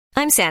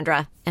I'm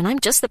Sandra, and I'm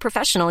just the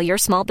professional your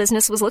small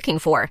business was looking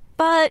for.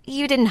 But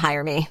you didn't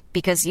hire me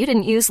because you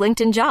didn't use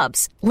LinkedIn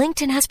Jobs.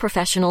 LinkedIn has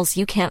professionals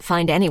you can't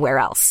find anywhere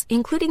else,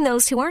 including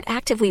those who aren't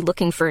actively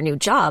looking for a new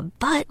job,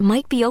 but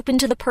might be open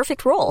to the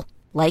perfect role,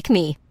 like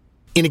me.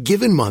 In a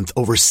given month,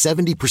 over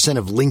 70%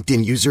 of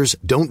LinkedIn users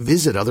don't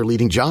visit other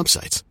leading job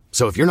sites.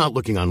 So if you're not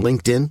looking on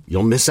LinkedIn,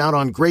 you'll miss out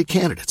on great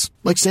candidates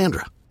like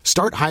Sandra.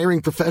 Start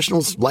hiring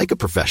professionals like a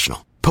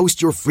professional.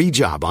 Post your free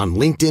job on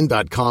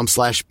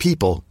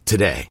linkedin.com/people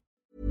today.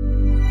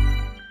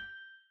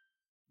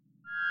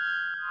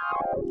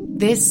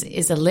 This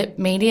is a Lip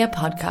Media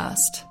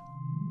podcast.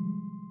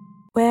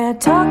 We're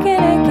talking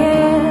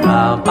again.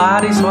 Our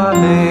body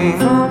swapping.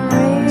 From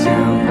rich to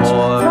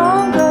poor.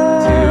 from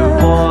good, To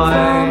boy.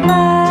 from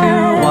black To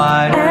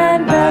white.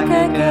 and back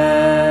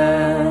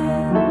again.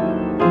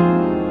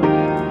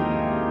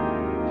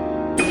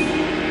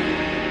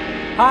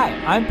 Hi,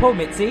 I'm Paul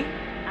Mitzi,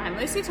 I'm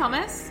Lucy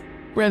Thomas.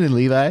 Brandon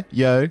Levi,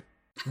 yo.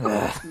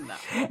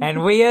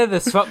 and we are the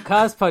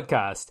Swapcast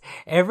podcast.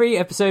 Every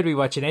episode we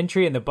watch an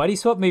entry in the body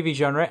swap movie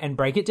genre and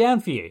break it down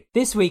for you.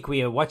 This week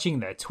we are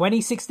watching the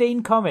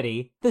 2016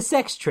 comedy The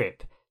Sex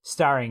Trip,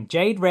 starring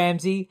Jade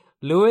Ramsey,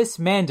 Louis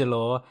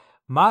Mandylor,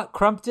 Mark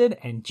Crumpton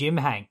and Jim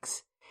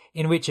Hanks,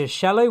 in which a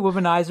shallow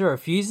womanizer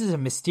refuses a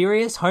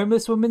mysterious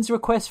homeless woman's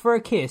request for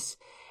a kiss,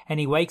 and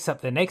he wakes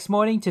up the next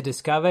morning to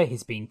discover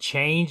he's been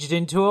changed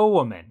into a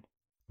woman.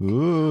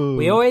 Ooh.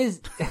 We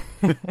always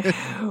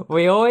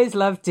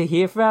love to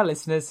hear from our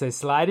listeners, so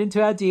slide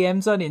into our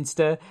DMs on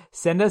Insta,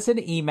 send us an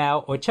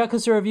email, or chuck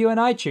us a review on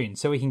iTunes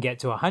so we can get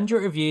to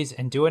 100 reviews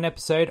and do an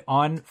episode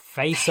on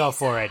Face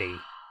Off already.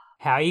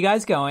 How are you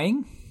guys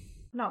going?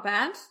 Not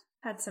bad.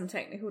 Had some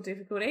technical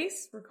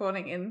difficulties.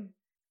 Recording in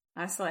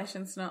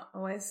isolation's not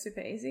always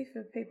super easy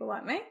for people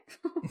like me.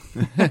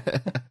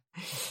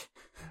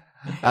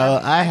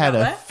 I had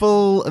a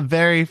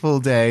very full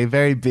day,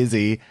 very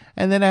busy,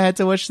 and then I had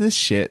to watch this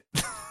shit.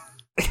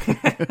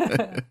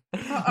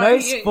 No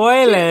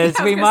spoilers.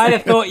 We might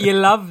have thought you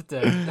loved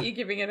it. You're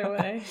giving it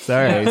away.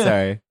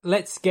 Sorry.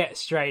 Let's get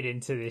straight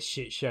into this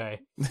shit show.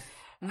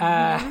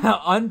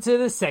 On to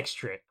The Sex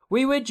Trip.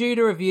 We were due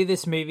to review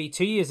this movie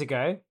 2 years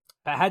ago,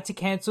 but had to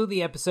cancel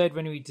the episode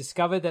when we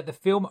discovered that the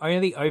film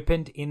only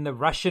opened in the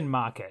Russian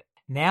market.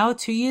 Now,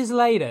 2 years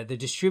later, the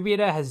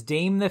distributor has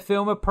deemed the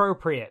film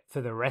appropriate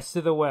for the rest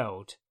of the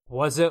world.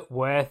 Was it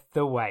worth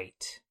the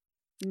wait?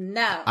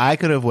 No. I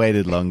could have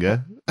waited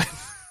longer.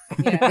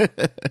 Yeah.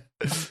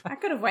 I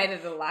could have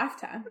waited a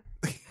lifetime.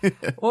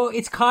 Well,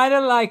 it's kind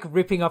of like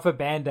ripping off a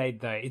Band-Aid,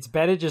 though. It's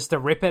better just to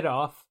rip it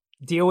off,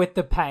 deal with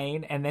the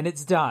pain, and then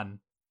it's done.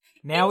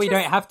 Now we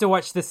don't have to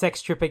watch The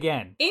Sex Trip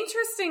again.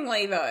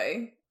 Interestingly,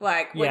 though,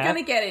 like, we're going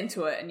to get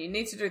into it and you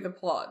need to do the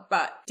plot,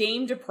 but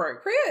deemed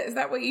appropriate? Is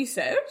that what you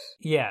said?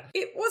 Yeah.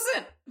 It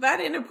wasn't that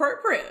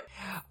inappropriate.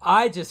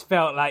 I just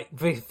felt like,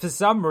 for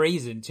some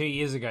reason, 2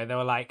 years ago, they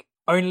were like,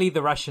 only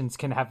the Russians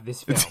can have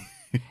this film.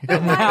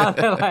 And now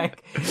they're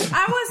like...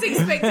 I was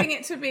expecting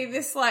it to be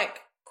this, like,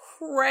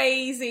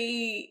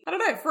 crazy... I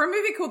don't know, for a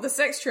movie called The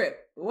Sex Trip,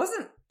 there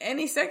wasn't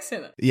any sex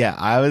in it. Yeah,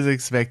 I was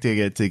expecting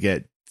it to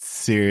get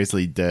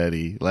seriously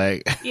dirty.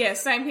 Like, yeah,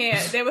 same here.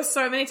 There were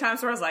so many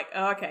times where I was like,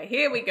 oh, okay,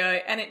 here we go.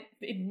 And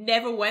it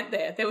never went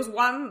there. There was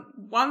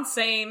one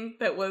scene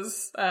that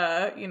was,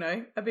 a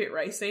bit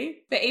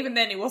racy. But even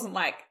then, it wasn't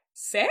like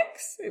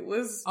sex. It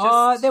was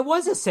just... there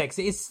was a sex.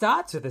 It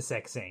starts with a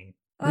sex scene.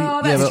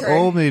 Oh, that's yeah, but true.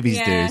 all movies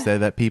Yeah. do, so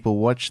that people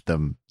watch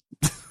them.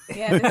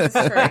 Yeah, this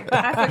is true.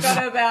 I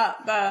forgot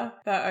about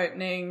the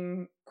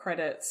opening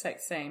credit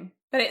sex scene.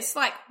 But it's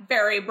like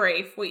very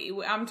brief.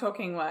 I'm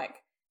talking like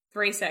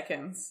 3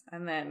 seconds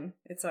and then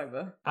it's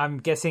over. I'm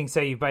guessing, so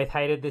you both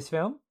hated this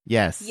film?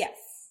 Yes. Yes.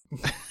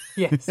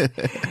 Yes.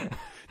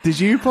 Did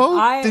you, Paul?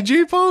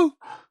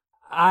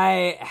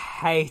 I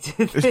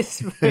hated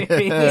this movie.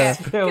 Yeah, This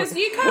film because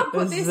you can't put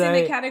was this so- in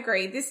the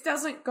category. This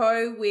doesn't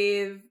go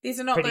with... These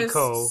are not Pretty those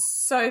cool.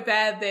 so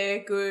bad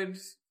they're good,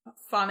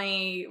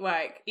 funny,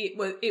 like, it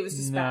was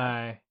just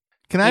bad. No.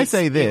 Can I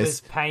say It this?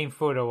 was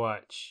painful to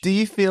watch. Do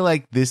you feel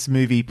like this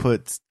movie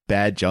puts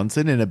Bad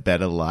Johnson in a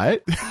better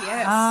light?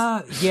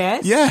 Yes.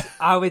 Yes. Yeah.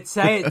 I would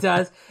say it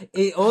does.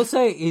 It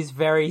also is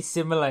very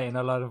similar in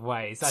a lot of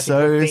ways. I think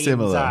So the themes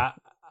similar.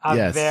 are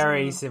Yes.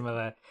 very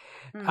similar.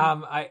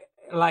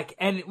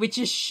 Which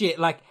is shit.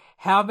 Like,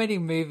 how many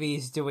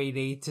movies do we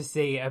need to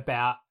see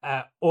about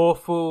an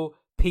awful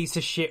piece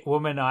of shit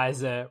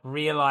womanizer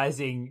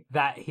realizing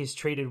that he's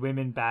treated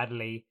women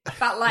badly,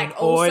 But like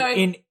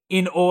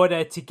in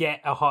order to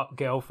get a hot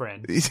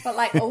girlfriend? but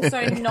like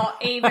also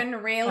not even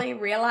really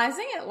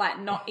realizing it, like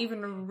not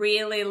even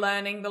really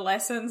learning the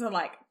lessons and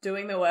like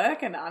doing the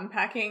work and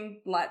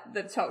unpacking like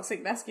the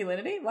toxic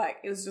masculinity. Like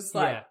it was just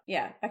like,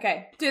 yeah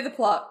okay, do the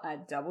plot. I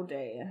double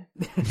dare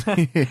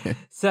you.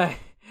 So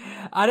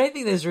I don't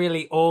think there's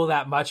really all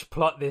that much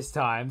plot this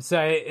time. So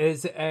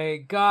there's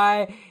a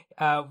guy,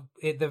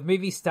 the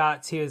movie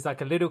starts, he was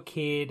like a little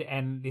kid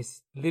and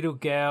this little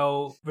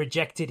girl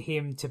rejected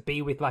him to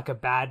be with like a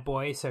bad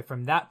boy. So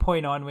from that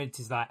point onwards,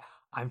 he's like,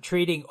 I'm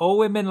treating all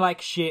women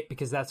like shit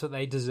because that's what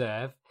they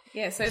deserve.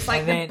 Yeah, so it's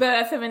like the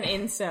birth of an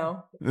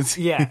incel.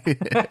 Yeah.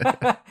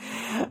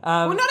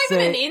 Well, not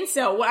even an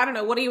incel. Well, I don't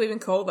know. What do you even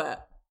call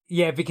that?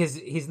 Yeah, because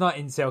he's not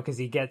incel because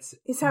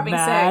he's having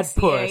mad sex.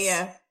 Puss.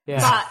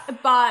 Yeah.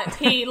 But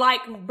he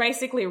like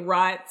basically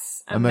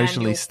writes a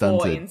emotionally manual for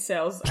stunted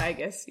incels, I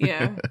guess.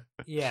 Yeah.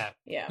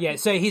 Yeah.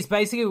 So he's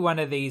basically one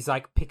of these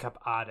like pickup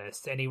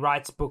artists, and he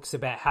writes books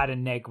about how to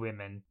neg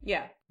women.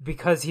 Yeah.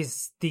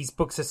 Because these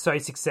books are so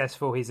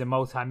successful, he's a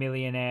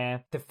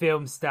multimillionaire. The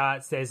film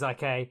starts. There's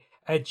like a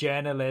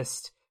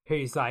journalist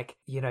who's like,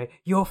 you know,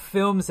 your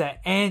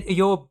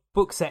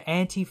books are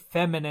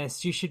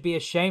anti-feminist. You should be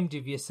ashamed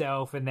of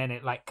yourself. And then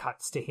it like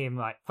cuts to him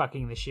like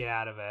fucking the shit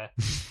out of her.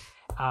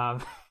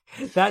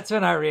 That's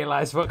when I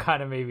realized what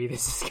kind of movie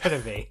this is going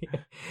to be.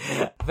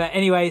 But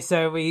anyway,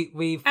 so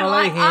we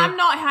follow him. I'm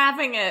not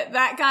having it.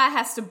 That guy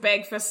has to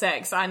beg for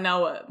sex. I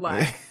know it.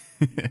 Like,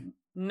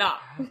 no.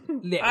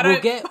 Yeah,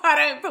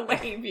 I don't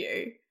believe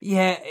you.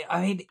 Yeah,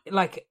 I mean,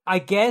 like, I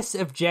guess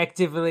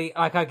objectively,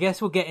 like, I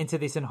guess we'll get into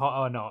this in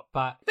Hot or Not,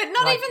 but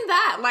not like, even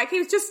that. Like,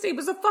 he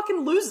was a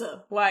fucking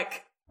loser.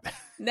 Like,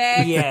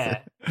 next.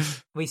 Yeah.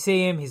 We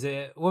see him, he's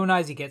a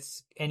womanizer, he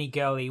gets any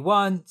girl he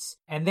wants,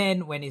 and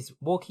then when he's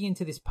walking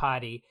into this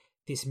party,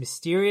 this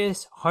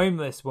mysterious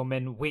homeless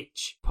woman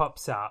witch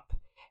pops up.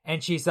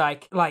 And she's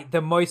like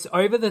the most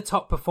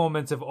over-the-top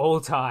performance of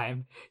all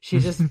time. She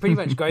just pretty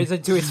much goes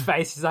into his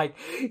face. She's like,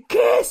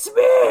 kiss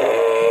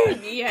me!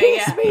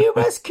 Kiss me, you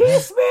must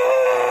kiss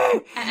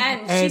me!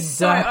 And she's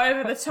so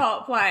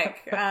over-the-top,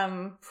 like,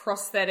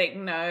 prosthetic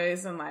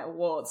nose and, like,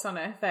 warts on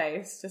her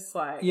face. Just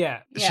like...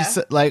 Yeah. She's,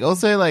 like,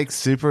 also, like,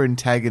 super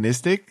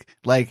antagonistic.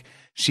 Like,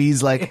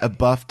 she's, like, a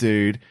buff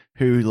dude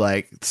who,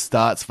 like,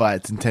 starts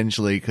fights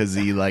intentionally because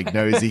he, like,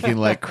 knows he can,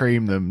 like,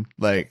 cream them.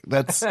 Like,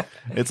 it's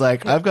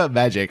like, I've got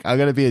magic. I'm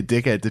going to be a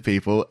dickhead to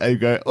people and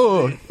go,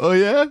 oh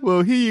yeah?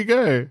 Well, here you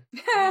go.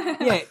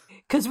 Yeah,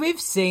 because we've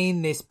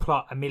seen this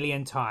plot a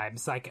million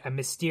times. Like, a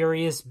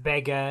mysterious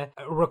beggar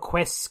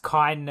requests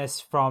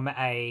kindness from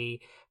a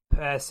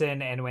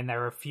person, and when they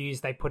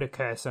refuse, they put a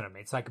curse on them.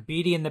 It's like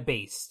Beauty and the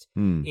Beast.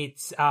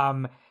 It's,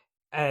 the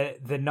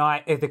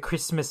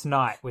Christmas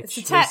night, which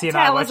it's a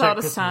tale as old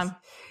as time.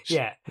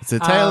 Yeah. It's a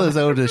tale as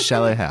old as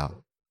Shallow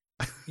Hal.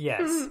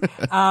 Yes.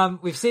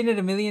 We've seen it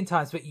a million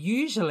times, but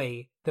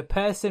usually the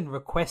person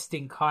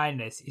requesting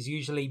kindness is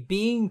usually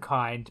being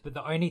kind, but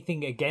the only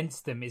thing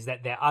against them is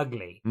that they're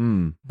ugly.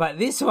 But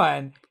this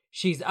one,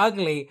 she's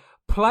ugly,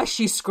 plus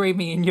she's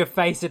screaming in your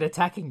face and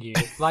attacking you.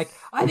 Like,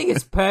 I think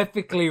it's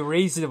perfectly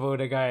reasonable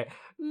to go,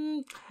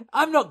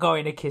 I'm not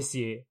going to kiss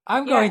you.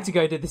 I'm going to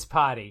go to this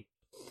party.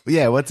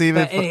 Yeah, what's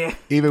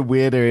even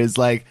weirder is,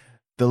 like,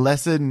 the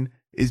lesson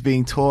is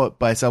being taught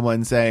by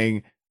someone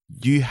saying,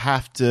 you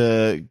have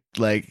to,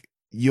 like,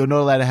 you're not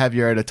allowed to have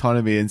your own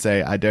autonomy and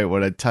say, I don't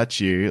want to touch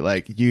you.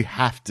 Like, you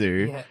have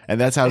to. Yeah. And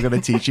that's how I'm going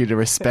to teach you to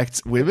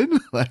respect women.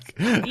 Like,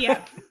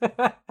 yeah.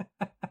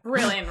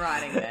 Brilliant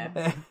writing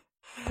there.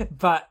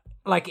 But,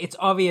 like, it's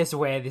obvious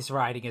where this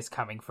writing is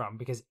coming from,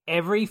 because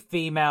every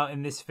female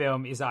in this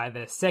film is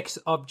either a sex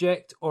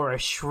object or a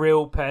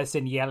shrill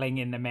person yelling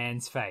in the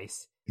man's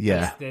face.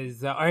 Yeah.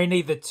 There's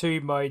only the two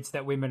modes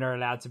that women are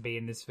allowed to be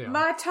in this film.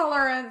 My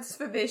tolerance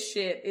for this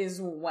shit is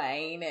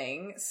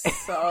waning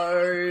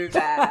so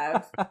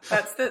bad.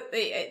 That's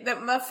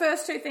the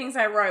first two things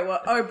I wrote were,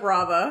 oh,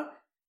 brother.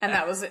 And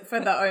that was it for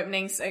the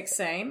opening sex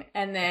scene.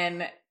 And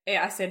then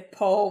I said,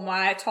 Paul,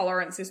 my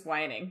tolerance is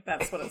waning.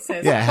 That's what it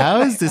says. Yeah,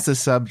 how is this a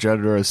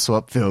subgenre of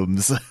swap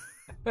films?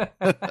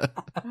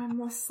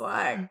 I'm just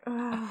like,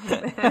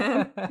 oh,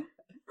 man.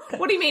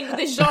 What do you mean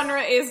the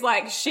genre is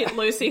like shit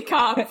Lucy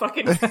can't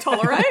fucking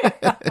tolerate?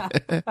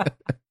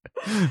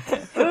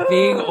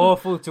 Being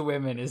awful to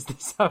women is the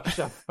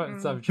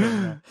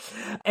subgenre.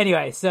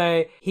 Anyway,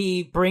 so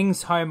he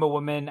brings home a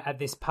woman at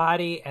this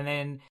party, and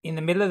then in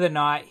the middle of the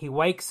night, he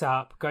wakes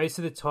up, goes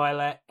to the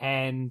toilet,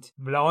 and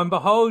lo and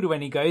behold,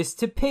 when he goes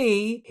to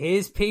pee,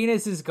 his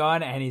penis is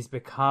gone and he's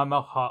become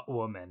a hot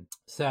woman.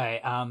 So,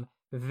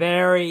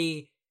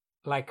 very,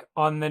 like,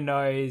 on the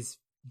nose,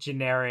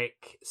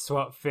 generic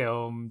SWAT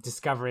film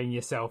discovering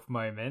yourself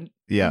moment.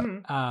 Yeah.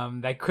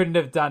 They couldn't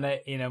have done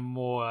it in a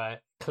more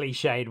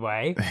cliched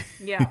way.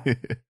 Yeah.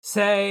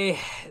 So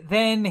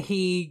then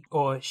he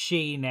or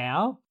she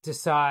now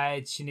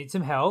decides she needs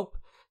some help,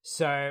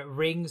 so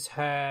rings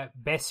her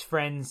best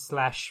friend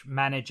 /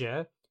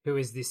 manager, who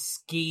is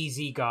this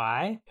skeezy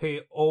guy who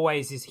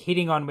always is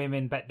hitting on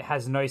women but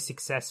has no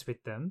success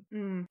with them,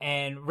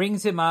 and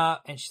rings him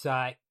up, and she's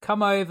like,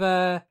 come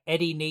over,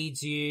 Eddie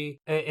needs you.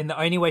 And the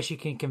only way she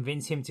can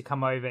convince him to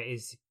come over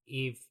is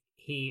if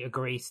he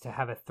agrees to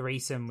have a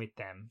threesome with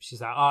them. She's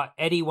like, oh,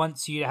 Eddie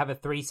wants you to have a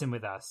threesome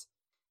with us.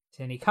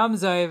 So then he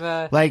comes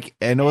over. Like,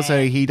 and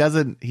also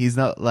he's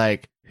not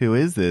like, who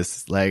is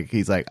this? Like,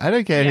 he's like, I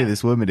don't care who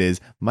this woman is.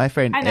 My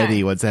friend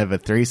Eddie wants to have a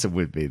threesome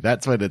with me.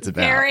 That's what it's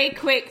about. Very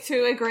quick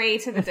to agree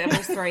to the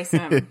devil's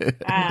threesome.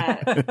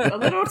 A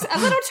little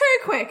too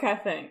quick, I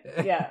think.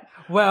 Yeah.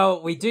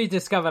 Well, we do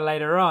discover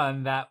later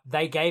on that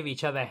they gave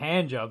each other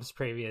hand jobs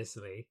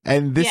previously.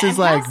 And this is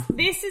like...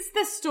 This is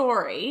the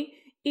story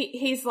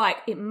he's like,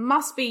 it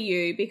must be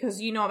you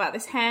because you know about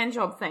this hand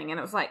job thing. And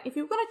it was like, if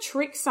you're going to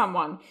trick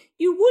someone,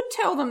 you would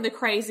tell them the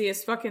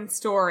craziest fucking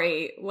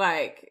story,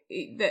 like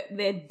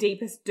their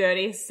deepest,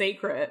 dirtiest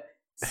secret,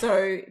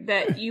 so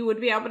that you would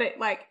be able to,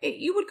 like,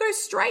 you would go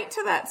straight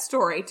to that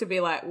story to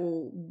be like,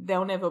 well,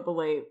 they'll never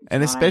believe.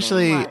 And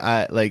especially,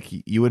 like,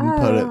 you wouldn't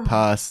put it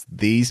past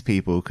these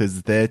people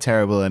because they're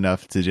terrible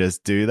enough to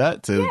just do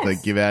that, to,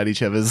 like, give out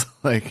each other's,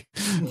 like...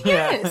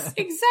 Yes,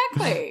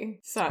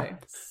 exactly. So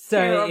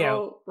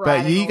yeah.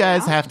 But you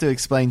guys have to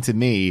explain to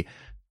me,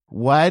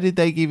 why did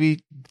they give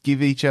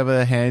each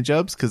other hand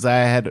jobs? Because I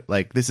had,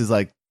 like, this is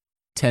like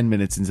 10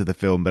 minutes into the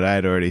film, but I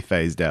had already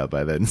phased out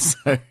by then,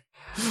 so...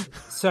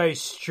 So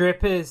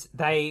strippers,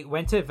 they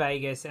went to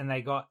Vegas and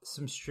they got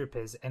some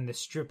strippers, and the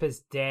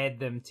strippers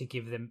dared them to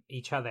give them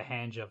each other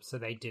hand jobs, so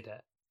they did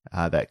it.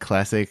 That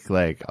classic,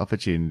 like,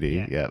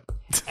 opportunity. Yeah. Yep.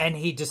 And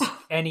he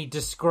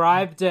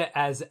described it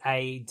as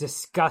a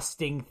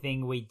disgusting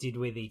thing we did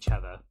with each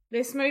other.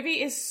 This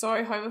movie is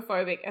so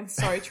homophobic and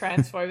so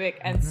transphobic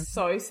and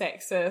so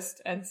sexist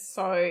and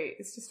so,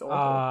 it's just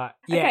awful.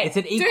 Yeah, okay, it's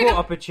an equal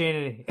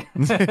opportunity.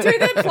 Do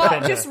the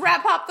plot. Just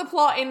wrap up the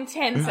plot in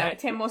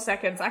 10 more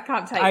seconds. I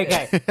can't take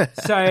it. Okay,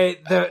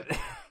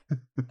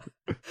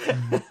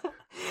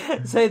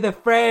 so the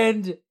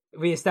friend,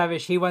 we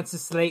established he wants to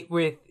sleep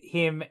with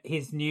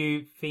his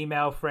new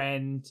female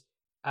friend,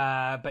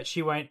 but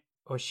he won't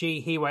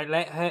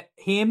let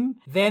him.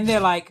 Then they're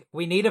like,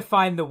 we need to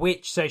find the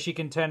witch so she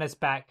can turn us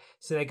back.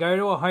 So they go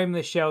to a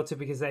homeless shelter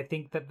because they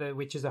think that the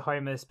witch is a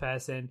homeless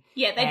person.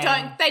 Yeah, they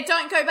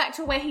don't go back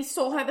to where he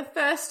saw her the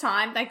first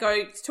time. They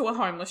go to a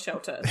homeless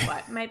shelter. It's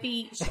like, maybe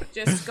you should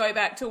just go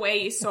back to where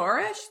you saw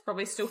her. She's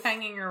probably still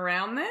hanging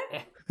around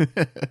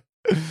there.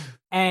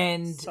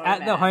 And so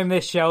at the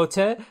homeless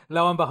shelter,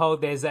 lo and behold,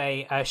 there's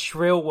a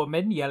shrill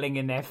woman yelling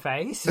in their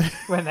face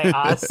when they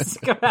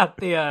ask about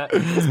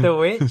the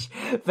witch.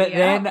 But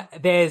then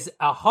there's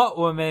a hot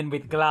woman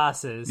with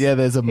glasses. Yeah,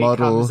 there's a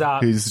model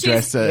who's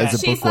dressed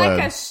as a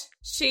bookworm.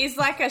 She's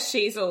like a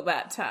Sheezel,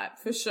 that type,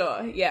 for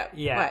sure. Yeah.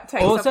 Yeah. Like,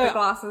 takes off the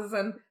glasses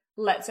and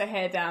lets her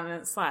hair down,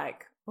 and it's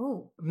like,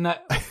 oh. No,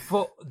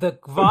 for the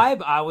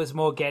vibe I was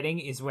more getting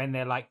is when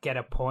they're like, get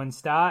a porn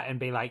star and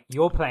be like,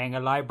 you're playing a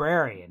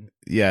librarian.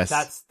 Yes.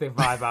 That's the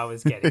vibe I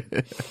was getting.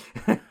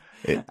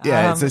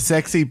 It's a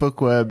sexy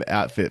bookworm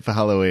outfit for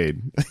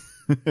Halloween.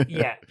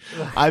 Yeah.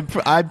 I'm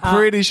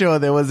pretty sure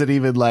there wasn't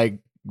even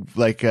like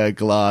a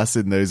glass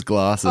in those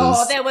glasses.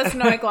 Oh, there was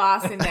no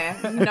glass in there.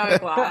 No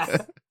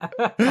glass.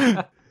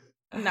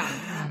 No.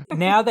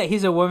 Now that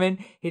he's a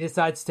woman, he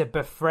decides to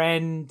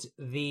befriend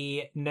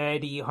the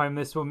nerdy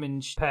homeless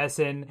woman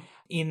person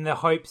in the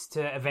hopes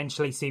to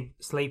eventually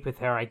sleep with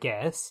her, I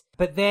guess.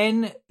 But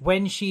then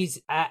when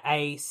she's at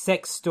a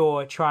sex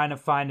store trying to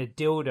find a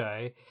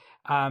dildo,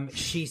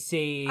 she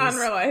sees...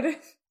 Unrelated.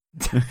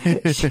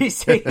 She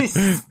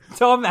sees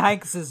Tom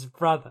Hanks's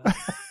brother.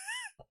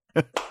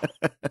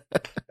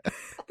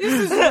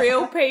 This is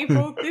real,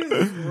 people. This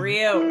is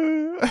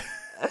real.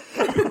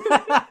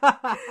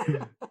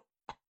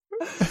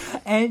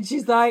 And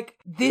she's like,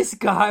 this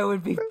guy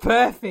would be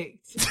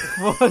perfect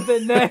for the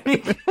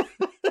nerdy.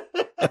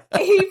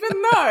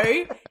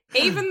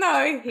 Even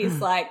though he's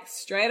like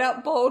straight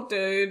up bald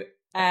dude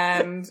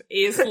and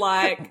is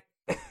like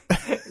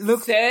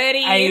looks 30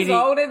 years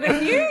older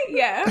than you.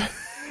 Yeah.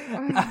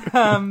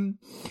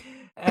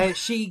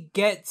 She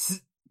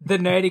gets the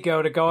nerdy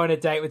girl to go on a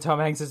date with Tom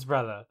Hanks'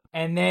 brother,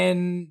 and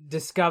then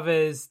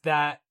discovers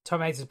that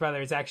Tom Hanks'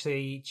 brother is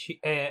actually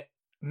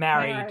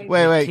married.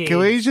 Wait, can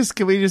we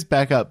just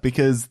back up,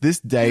 because this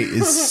date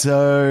is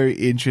so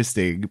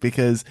interesting,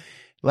 because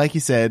like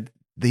you said,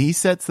 he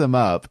sets them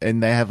up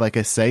and they have like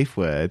a safe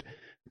word,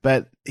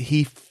 but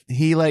he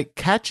like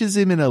catches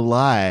him in a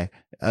lie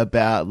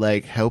about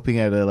like helping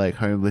at a like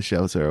homeless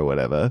shelter or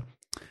whatever.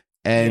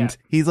 And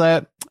he's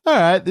like, all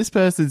right, this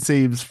person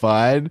seems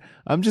fine.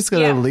 I'm just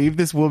going to leave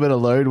this woman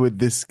alone with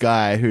this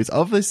guy who's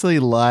obviously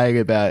lying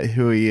about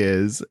who he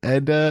is.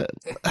 And,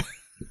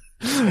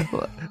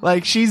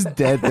 like, she's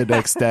dead the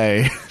next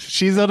day.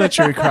 She's on a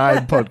true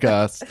crime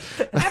podcast.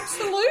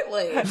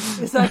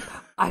 Absolutely. It's like,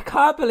 I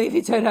can't believe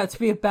he turned out to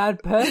be a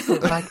bad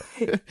person. Like,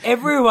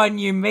 everyone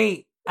you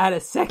meet at a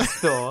sex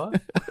store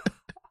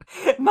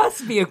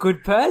must be a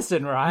good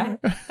person, right?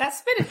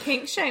 That's a bit of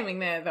kink shaming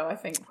there, though, I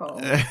think, Paul.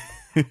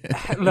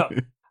 Look,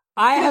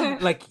 I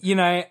have, like, you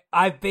know,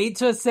 I've been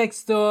to a sex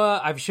store.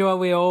 I'm sure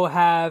we all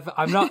have.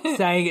 I'm not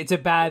saying it's a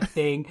bad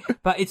thing,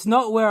 but it's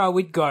not where I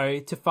would go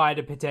to find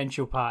a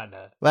potential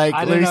partner. Like,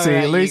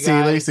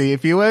 Lucy,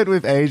 if you went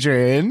with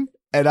Adrian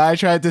and I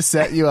tried to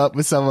set you up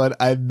with someone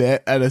I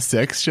met at a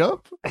sex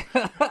shop.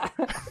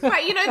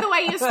 Right, you know the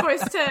way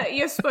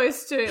you're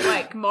supposed to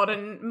like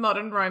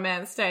modern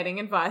romance dating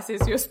advice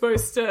is you're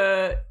supposed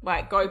to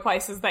like go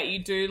places that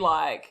you do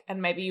like,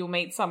 and maybe you'll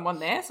meet someone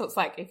there. So it's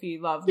like if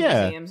you love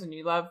museums and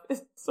you love,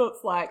 so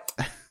it's like,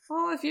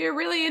 oh, if you're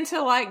really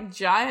into like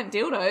giant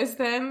dildos,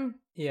 then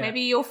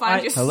maybe you'll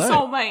find your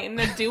soulmate in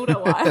the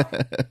dildo life.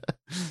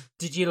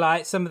 Did you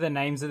like some of the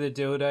names of the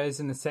dildos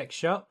in the sex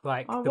shop?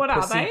 Like, what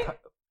are they?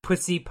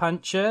 Pussy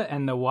Puncher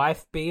and the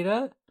Wife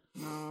Beater.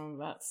 Oh,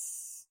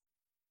 that's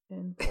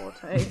in poor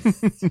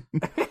taste.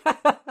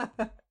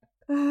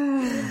 Why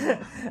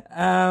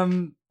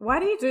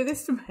do you do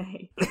this to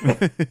me?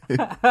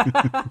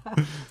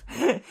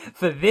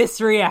 For this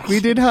reaction. We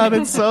did Heart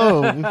and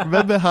Soul.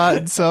 Remember Heart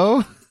and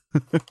Soul?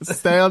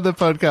 Stay on the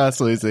podcast,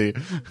 Lucy.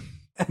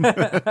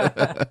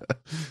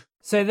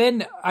 So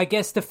then I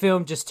guess the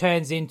film just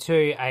turns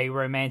into a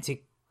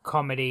romantic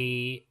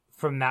comedy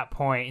from that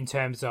point, in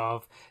terms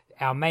of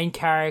our main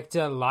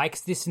character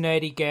likes this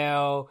nerdy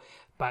girl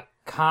but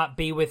can't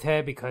be with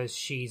her because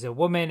she's a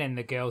woman and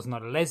the girl's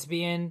not a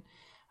lesbian.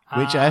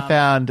 Which I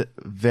found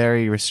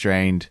very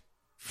restrained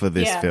for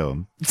this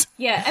film.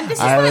 Yeah, and this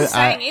is what I'm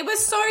saying. It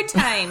was so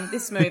tame,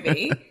 this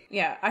movie.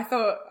 Yeah, I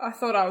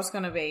thought I was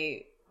going to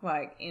be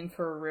like in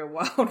for a real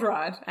wild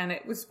ride, and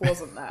it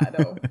wasn't that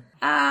at all.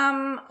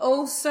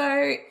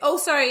 Also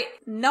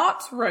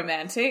not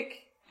romantic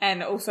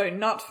and also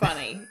not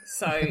funny.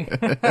 So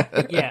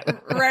Yeah.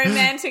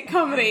 romantic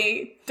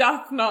comedy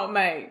doth not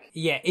make.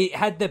 Yeah, it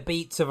had the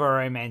beats of a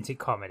romantic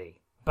comedy,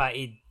 but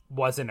it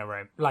wasn't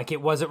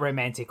it wasn't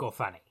romantic or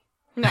funny.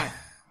 No.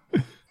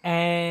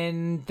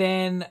 And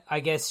then I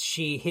guess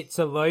she hits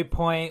a low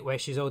point where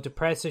she's all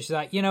depressed. So she's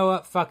like, you know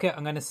what? Fuck it.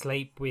 I'm going to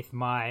sleep with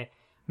my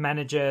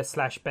manager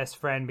 / best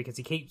friend because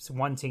he keeps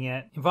wanting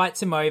it.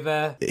 Invites him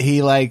over.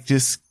 He like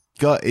just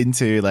got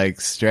into like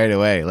straight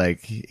away.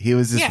 Like he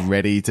was just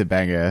ready to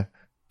bang her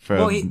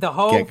from the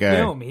whole get-go.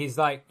 film, he's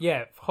like,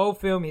 whole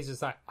film, he's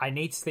just like, I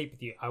need to sleep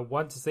with you. I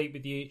want to sleep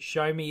with you.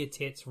 Show me your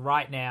tits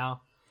right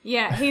now.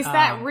 Yeah, he's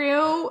that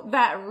real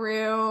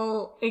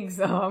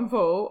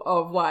example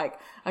of like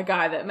a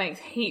guy that makes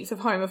heaps of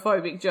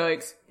homophobic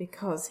jokes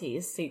because he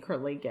is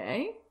secretly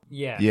gay.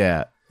 Yeah.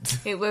 Yeah.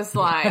 It was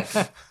like,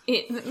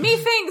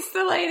 methinks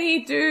the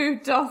lady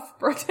doth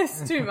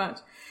protest too much.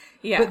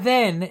 Yeah. But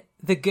then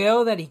the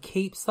girl that he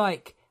keeps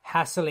like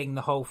hassling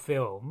the whole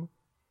film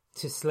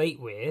to sleep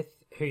with,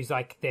 who's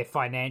like their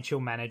financial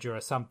manager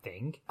or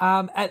something,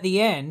 at the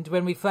end,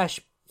 when we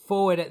flash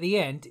forward at the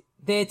end,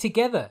 they're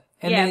together.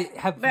 And they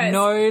have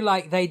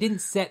they didn't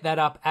set that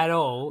up at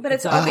all. But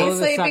it's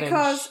obviously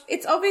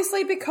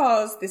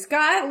because this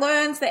guy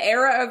learns the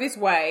error of his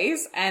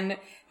ways, and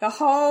the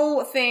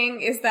whole thing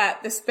is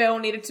that the spell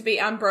needed to be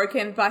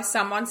unbroken by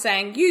someone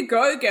saying, "You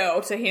go, girl,"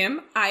 to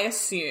him, I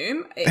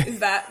assume. Is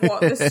that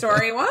what the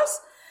story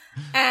was?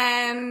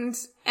 And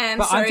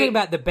but so I'm talking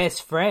about the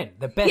best friend.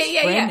 The best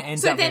friend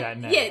ends up with that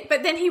name. Yeah,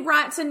 but then he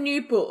writes a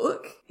new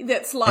book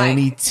that's like... And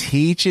he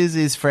teaches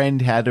his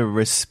friend how to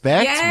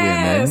respect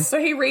women. So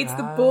he reads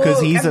the book. Because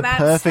he's a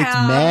perfect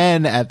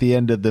man at the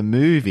end of the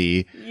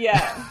movie.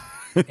 Yeah.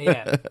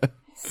 Yeah.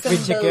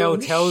 Which a girl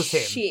tells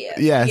him.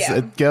 Yes,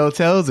 a girl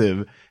tells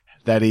him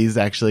that he's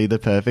actually the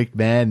perfect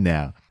man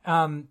now.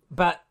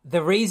 But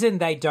the reason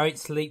they don't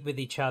sleep with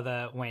each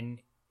other when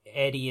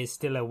Eddie is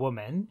still a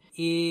woman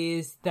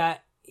is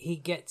that he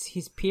gets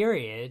his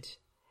period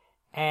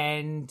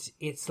and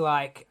it's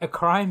like a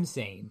crime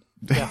scene.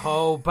 The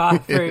whole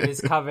bathroom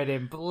is covered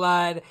in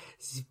blood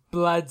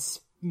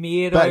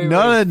smeared over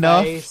his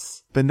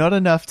face. But not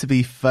enough to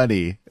be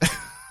funny.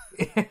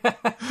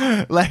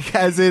 Like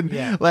as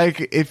in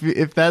like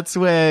if that's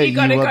where you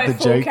want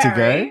the joke to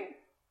go.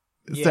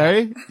 Yeah.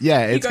 Sorry?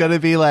 Yeah, it's going to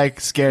be like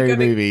scary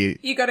movie.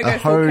 You got to go a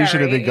horror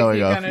should have been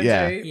going off.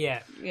 Yeah.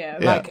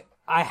 Like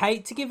I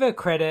hate to give her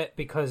credit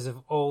because of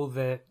all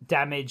the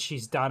damage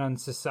she's done on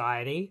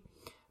society,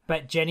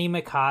 but Jenny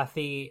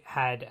McCarthy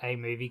had a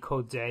movie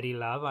called Dirty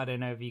Love. I don't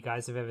know if you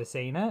guys have ever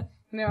seen it.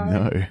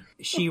 No.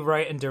 She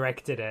wrote and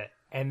directed it,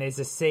 and there's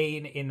a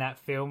scene in that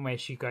film where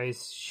she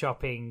goes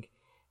shopping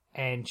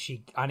and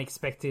she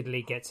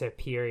unexpectedly gets her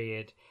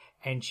period,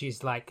 and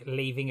she's like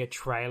leaving a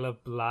trail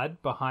of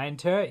blood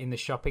behind her in the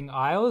shopping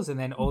aisles, and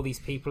then all these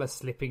people are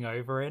slipping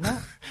over in it.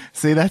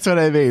 See, that's what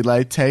I mean.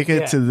 Like, take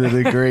it to the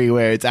degree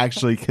where it's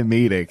actually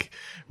comedic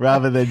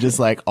rather than just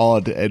like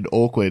odd and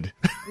awkward.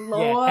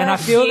 Lord, and I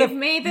feel give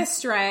me the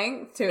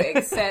strength to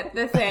accept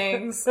the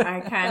things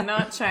I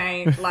cannot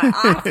change. Like,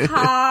 I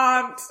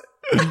can't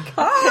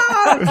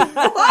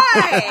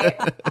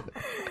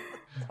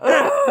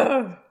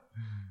play.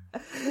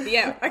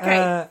 Yeah,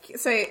 okay.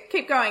 So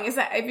keep going.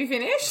 Have you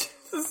finished?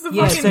 This is the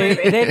fucking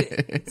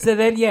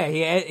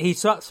movie. He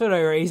swaps for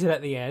no reason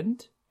at the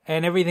end,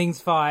 and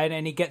everything's fine,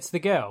 and he gets the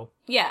girl.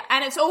 Yeah,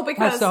 and it's all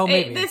because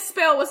this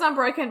spell was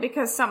unbroken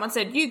because someone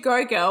said, "You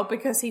go, girl,"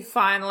 because he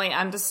finally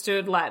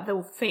understood like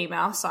the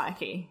female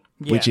psyche,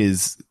 which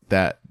is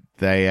that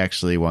they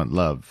actually want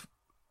love.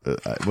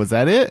 Was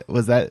that it?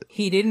 Was that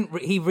he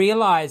didn't? He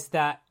realized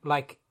that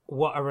like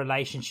what a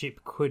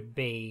relationship could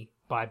be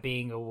by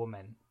being a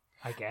woman,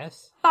 I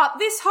guess. But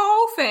this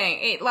whole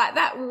thing,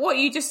 what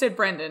you just said,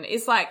 Brendan,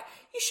 is like,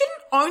 you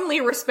shouldn't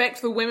only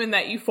respect the women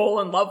that you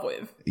fall in love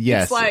with.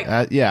 Yes. It's like,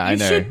 I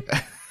know.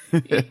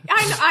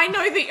 I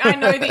know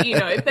that you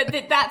know, but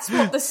that's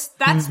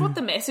what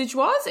the message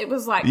was. It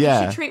was like, you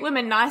should treat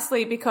women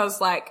nicely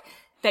because like,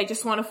 they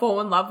just want to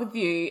fall in love with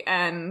you,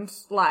 and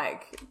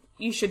like,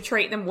 you should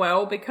treat them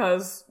well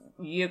because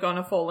you're going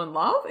to fall in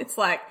love. It's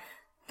like,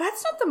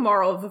 that's not the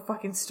moral of the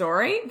fucking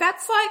story.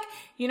 That's like,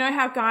 you know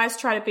how guys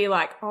try to be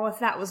like, oh, if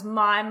that was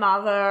my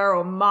mother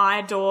or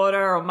my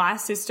daughter or my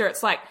sister,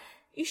 it's like,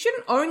 you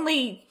shouldn't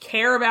only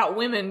care about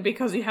women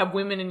because you have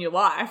women in your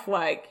life,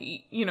 like,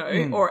 you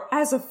know, or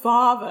as a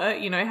father,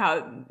 you know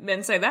how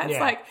men say that. It's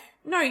like,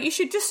 no, you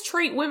should just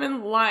treat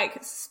women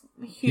like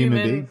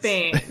human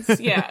beings.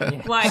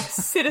 Yeah, like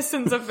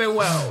citizens of the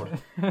world.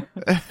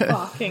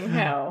 Fucking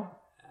hell.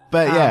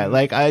 But yeah,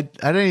 like I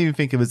don't even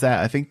think it was that.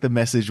 I think the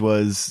message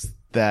was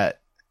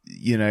that,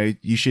 you know,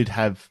 you should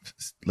have,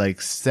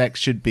 like, sex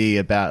should be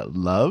about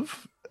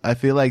love. I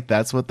feel like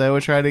that's what they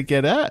were trying to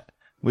get at,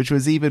 which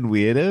was even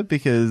weirder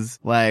because,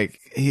 like,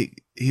 he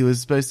was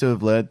supposed to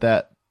have learned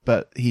that,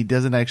 but he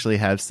doesn't actually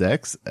have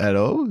sex at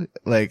all,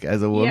 like,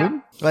 as a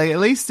woman. Yeah. Like, at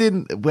least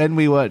when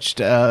we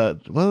watched,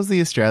 what was the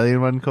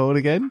Australian one called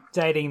again?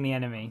 Dating the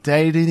Enemy.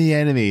 Dating the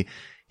Enemy.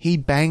 He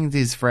banged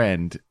his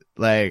friend.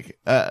 Like,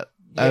 I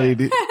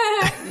mean,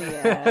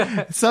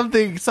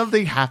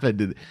 something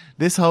happened.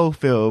 This whole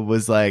film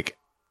was like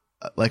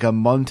a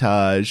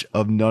montage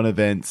of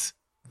non-events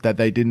that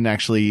they didn't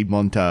actually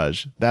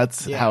montage.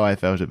 That's how I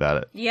felt about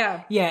it.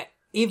 Yeah. Yeah.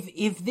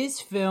 If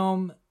this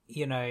film,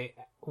 you know,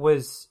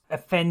 was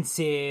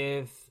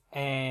offensive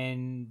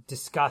and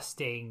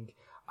disgusting,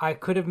 I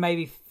could have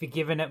maybe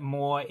forgiven it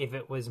more if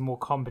it was more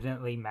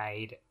competently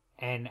made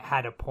and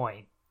had a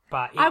point.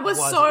 But I was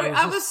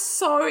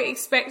so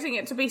expecting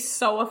it to be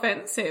so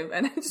offensive,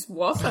 and it just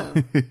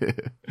wasn't.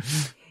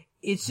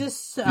 It's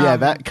just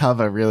that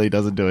cover really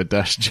doesn't do it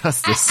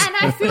justice. And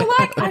I feel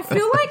like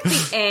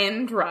the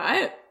end,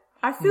 right?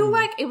 I feel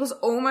like it was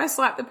almost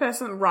like the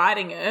person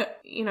writing it,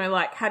 you know,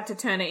 like had to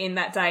turn it in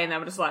that day, and they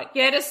were just like,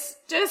 yeah,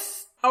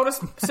 just I'll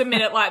just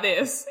submit it like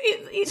this.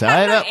 It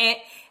had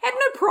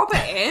no proper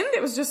end.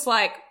 It was just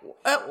like,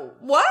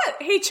 what?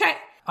 He changed.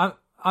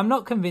 I'm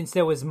not convinced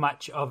there was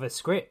much of a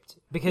script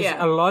because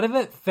a lot of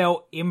it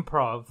felt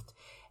improv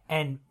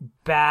and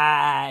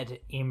bad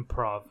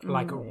improv,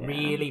 like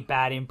really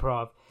bad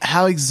improv.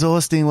 How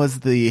exhausting was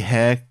the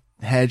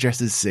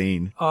hairdresser's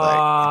scene?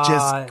 Like, it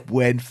just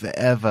went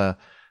forever.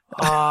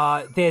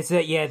 There's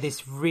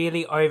this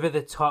really over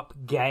the top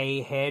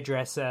gay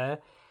hairdresser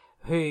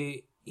who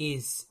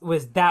was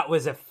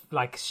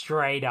like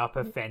straight up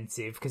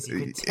offensive because you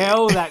could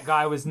tell that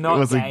guy was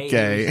not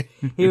gay.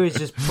 He was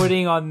just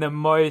putting on the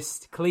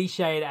most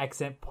cliched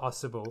accent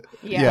possible.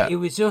 Yeah. It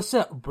was just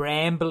a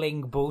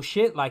rambling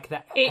bullshit like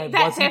that. That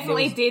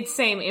definitely did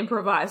seem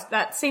improvised.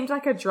 That seemed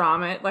like a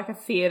drama, like a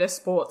theatre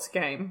sports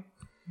game.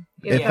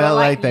 It felt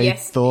like they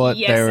thought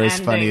they were as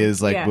funny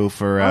as like Will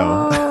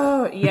Ferrell.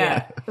 Oh,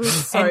 yeah. It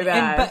was so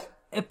bad.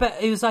 But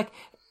it was like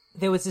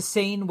there was a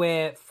scene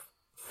where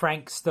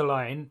Frank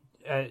Stallone,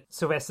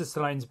 Sylvester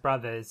Stallone's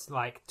brothers,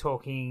 like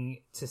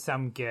talking to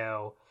some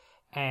girl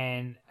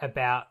and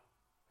about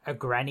a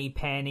granny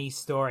panty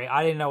story.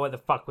 I didn't know what the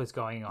fuck was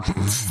going on.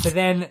 But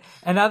then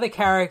another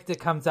character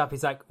comes up.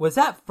 He's like, was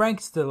that Frank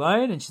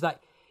Stallone? And she's like,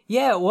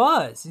 yeah, it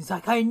was. He's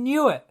like, I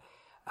knew it.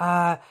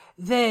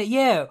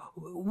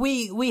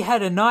 We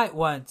had a night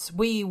once.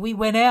 We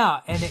went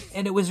out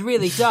and it was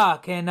really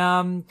dark and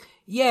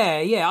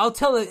I'll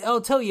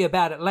tell you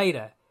about it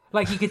later.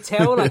 Like you could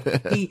tell, like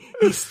he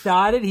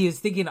was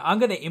thinking, I'm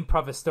going to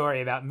improv a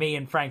story about me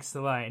and Frank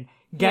Stallone.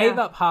 Gave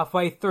up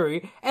halfway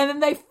through, and then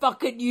they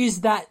fucking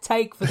used that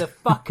take for the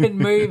fucking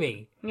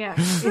movie. Yeah,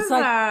 it's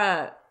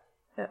like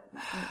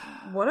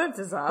what a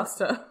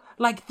disaster.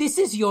 Like, this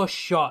is your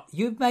shot.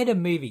 You've made a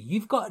movie.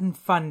 You've gotten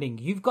funding.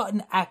 You've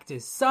gotten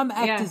actors. Some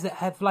actors that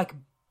have, like,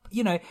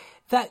 you know,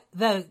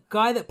 the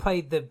guy that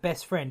played the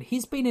best friend,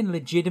 he's been in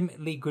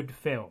legitimately good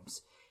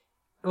films.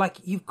 Like,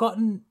 you've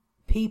gotten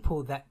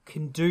people that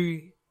can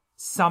do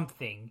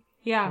something.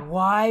 Yeah.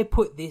 Why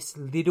put this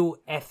little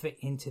effort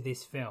into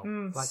this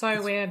film? Like,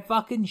 so weird.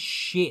 Fucking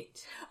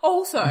shit.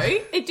 Also,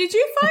 did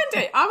you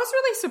find it? I was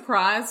really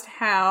surprised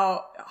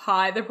how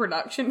high the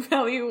production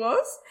value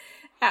was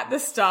at the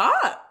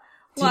start.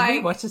 Did we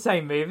watch the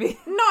same movie?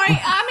 No,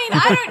 I mean,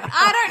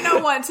 I don't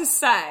know what to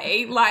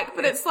say. Like,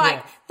 but it's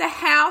like the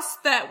house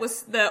that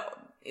was the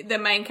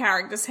main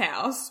character's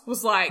house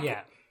was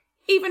like,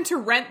 even to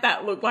rent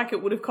that looked like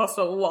it would have cost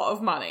a lot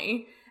of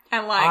money.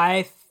 And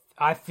like,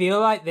 I feel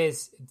like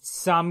there's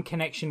some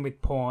connection with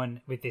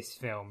porn with this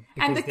film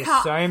because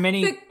there's so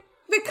many.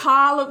 The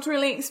car looked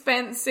really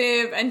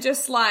expensive, and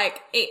just like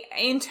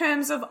in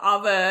terms of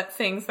other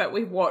things that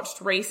we've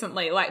watched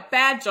recently, like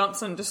Bad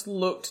Johnson just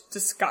looked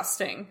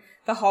disgusting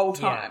the whole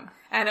time,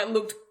 and it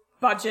looked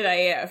budget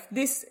AF.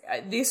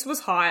 This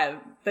was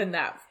higher than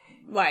that.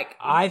 Like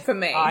for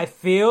me, I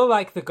feel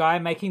like the guy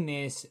making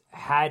this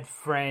had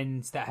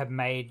friends that have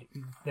made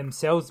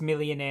themselves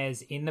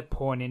millionaires in the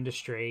porn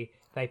industry.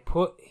 They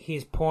put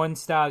his porn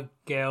star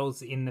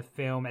girls in the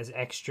film as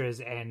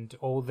extras and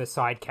all the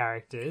side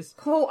characters.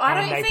 Cool. I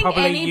don't think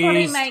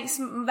anybody makes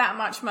that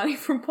much money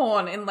from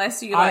porn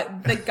unless you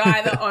like the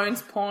guy that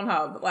owns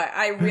Pornhub. Like,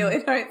 I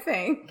really don't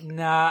think.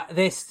 Nah,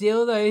 there's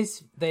still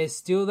those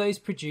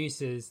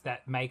producers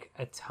that make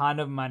a ton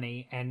of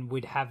money and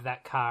would have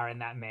that car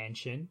and that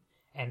mansion.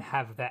 and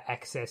have the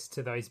access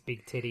to those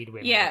big-tittied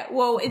women. Yeah,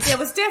 well, there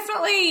was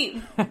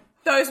definitely...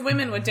 Those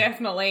women were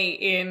definitely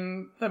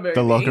in the movie.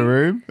 The locker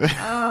room?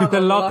 The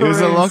locker It was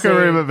a room locker scene.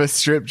 room of a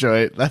strip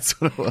joint. That's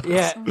what it was.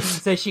 Yeah,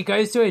 so she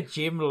goes to a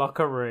gym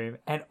locker room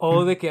and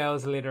all the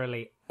girls,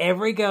 literally,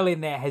 every girl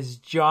in there has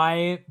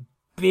giant,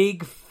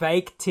 big,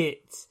 fake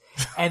tits.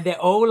 And they're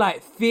all,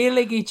 like,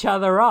 feeling each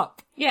other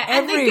up. Yeah,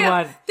 and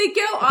everyone. the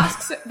girl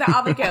asks the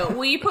other girl,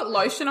 will you put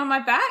lotion on my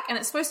back? And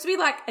it's supposed to be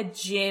like a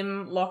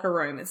gym locker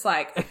room. It's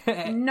like,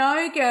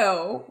 no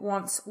girl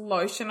wants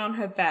lotion on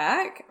her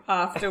back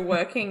after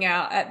working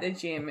out at the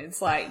gym.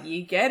 It's like,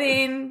 you get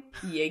in,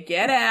 you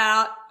get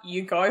out,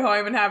 you go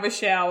home and have a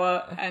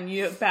shower, and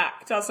your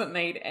back doesn't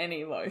need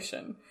any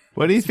lotion.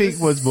 What do you think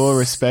was more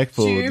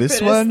respectful, this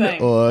stupidest one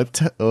thing.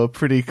 or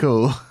Pretty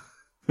Cool?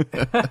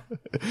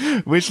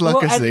 Which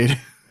locker scene?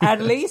 At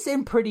least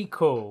in Pretty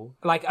Cool,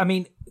 like, I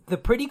mean, the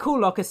Pretty Cool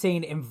locker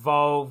scene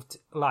involved,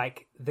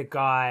 like, the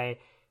guy,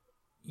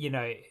 you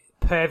know,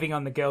 perving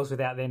on the girls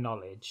without their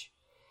knowledge.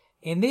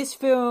 In this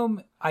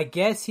film, I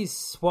guess he's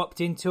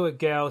swapped into a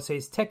girl, so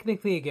he's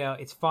technically a girl.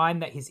 It's fine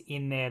that he's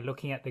in there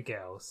looking at the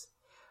girls.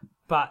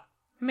 But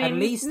I mean, at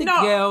least the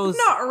not, girls...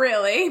 Not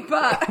really,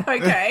 but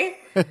okay.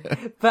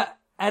 But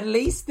at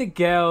least the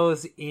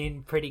girls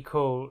in Pretty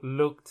Cool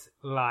looked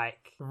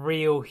like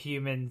real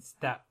humans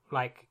that,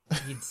 like,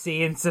 you'd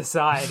see in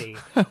society.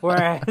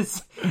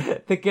 Whereas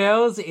the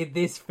girls in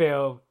this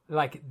film,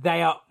 like,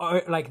 they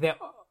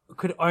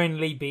could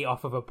only be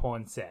off of a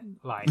porn set.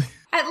 Like,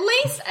 At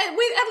least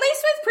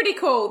with Pretty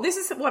Cool, this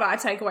is what I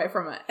take away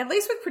from it. At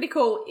least with Pretty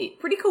Cool,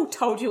 Pretty Cool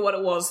told you what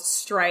it was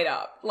straight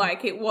up.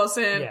 Like, it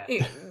wasn't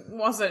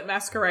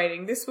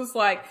masquerading. This was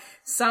like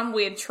some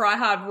weird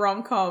try-hard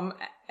rom-com,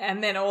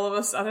 and then all of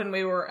a sudden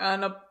we were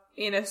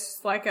in a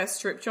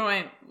strip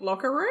joint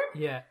locker room.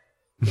 yeah.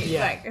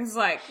 It's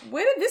like,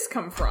 where did this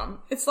come from?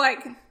 It's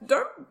like,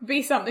 don't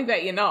be something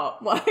that you're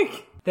not.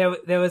 Like,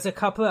 There was a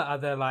couple of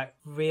other, like,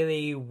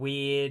 really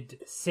weird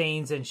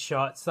scenes and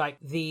shots. Like,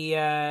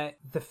 the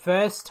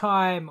first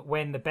time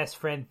when the best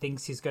friend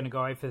thinks he's going to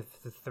go over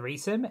the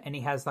threesome and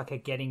he has, like, a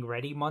getting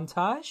ready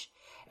montage.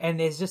 And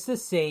there's just a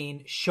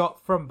scene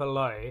shot from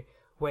below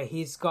where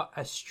he's got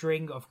a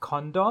string of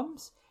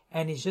condoms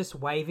and he's just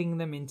waving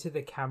them into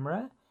the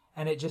camera.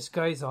 And it just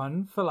goes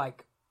on for,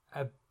 like,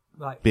 a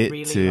Bit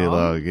really too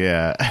long,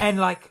 yeah. And,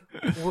 like,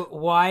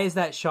 why is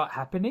that shot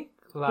happening?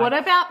 Like, what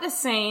about the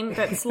scene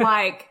that's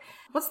like,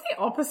 what's the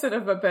opposite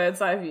of a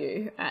bird's eye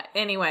view?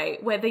 Anyway,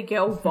 where the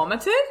girl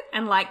vomited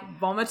and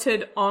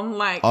vomited on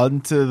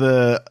onto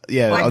the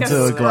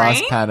glass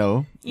screen?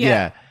 panel.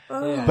 Yeah.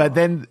 But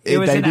then It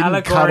was they an didn't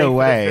allegory cut for the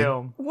away.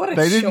 film. What a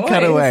They didn't choice.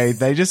 cut away.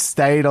 They just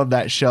stayed on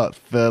that shot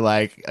for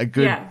like a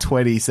good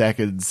 20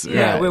 seconds.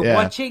 Yeah, Right,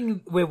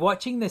 we're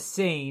watching the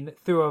scene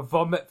through a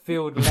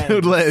vomit-filled lens.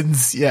 Filled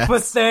lens, yes. For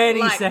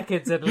 30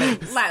 seconds at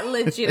least. Like,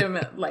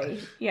 legitimately,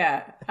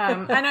 yeah. I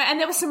know, and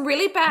there was some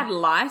really bad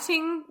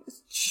lighting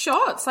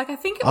shots. Like, I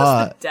think it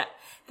was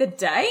the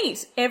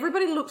date.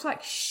 Everybody looked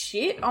like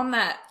shit on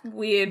that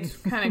weird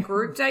kind of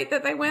group date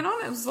that they went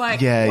on. It was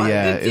like, it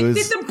was...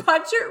 did the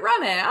budget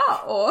run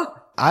out?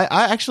 Or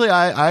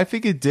I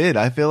think it did.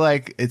 I feel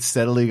like it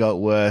steadily got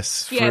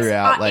worse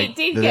throughout. Like it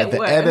did the get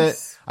worse.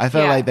 edit. I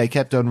felt Yeah. like they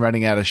kept on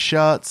running out of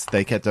shots.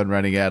 They kept on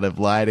running out of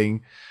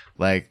lighting.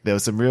 Like there were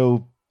some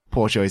real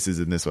poor choices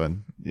in this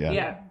one.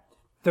 Yeah.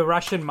 The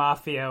Russian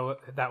mafia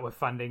that were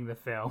funding the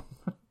film.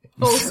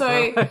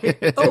 Also,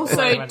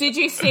 did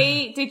you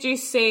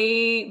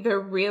see the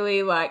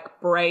really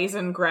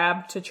brazen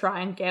grab to try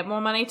and get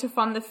more money to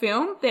fund the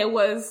film? There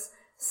was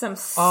some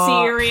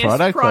serious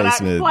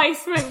product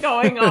placement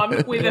going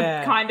on with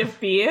a kind of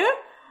beer.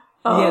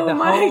 Oh the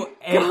my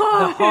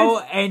God. the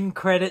whole end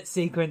credit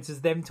sequence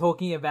is them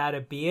talking about a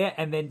beer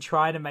and then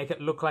trying to make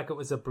it look like it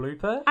was a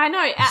blooper. I know.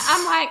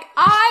 I'm like,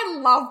 I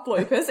love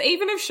bloopers,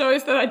 even if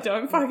shows that I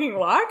don't fucking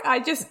like. I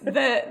just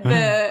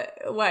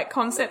the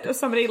concept of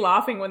somebody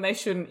laughing when they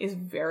shouldn't is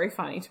very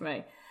funny to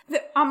me.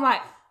 I'm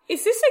like,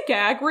 is this a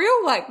gag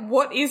reel? Like,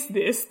 what is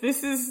this?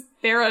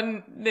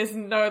 There's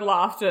no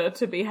laughter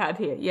to be had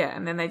here. Yeah,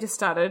 and then they just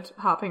started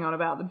harping on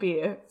about the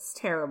beer. It's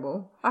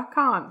terrible. I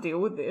can't deal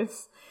with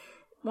this.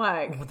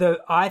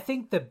 I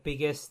think the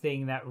biggest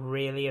thing that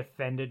really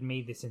offended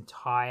me this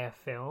entire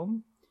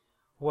film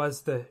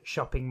was the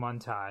shopping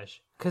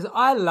montage. Because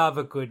I love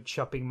a good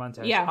shopping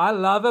montage. Yeah. I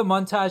love a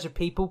montage of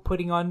people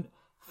putting on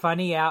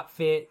funny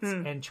outfits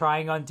and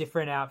trying on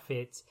different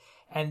outfits.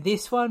 And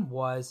this one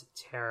was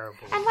terrible.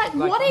 And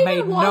what even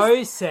made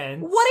no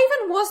sense. What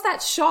even was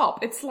that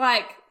shop? It's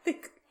like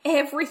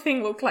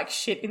everything looked like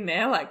shit in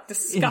there,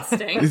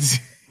 disgusting.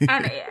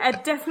 And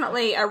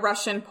definitely a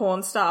Russian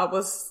porn star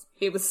was.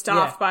 It was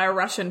staffed by a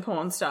Russian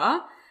porn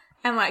star.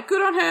 And,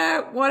 good on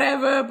her,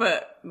 whatever,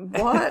 but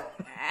what?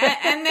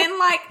 and then,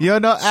 you're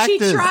not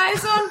actors.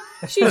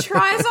 She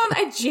tries on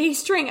a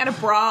G-string and a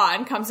bra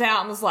and comes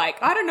out and was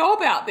like, I don't know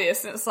about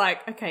this. And it's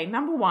like, okay,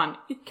 number one,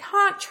 you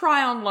can't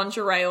try on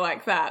lingerie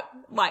like that.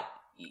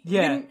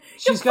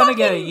 she's going to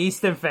get a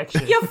yeast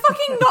infection. You're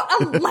fucking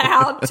not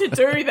allowed to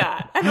do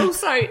that. And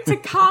also to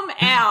come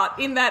out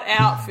in that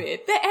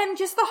outfit. And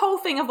just the whole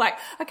thing of like,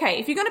 okay,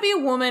 if you're going to be a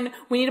woman,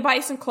 we need to buy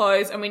you some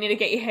clothes and we need to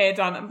get your hair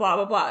done and blah,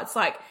 blah, blah. It's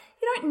like,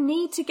 you don't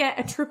need to get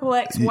a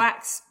XXX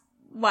wax.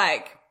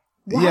 Like,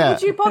 why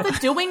would you bother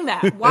doing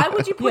that? Why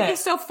would you put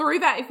yourself through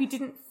that if you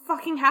didn't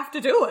fucking have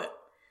to do it?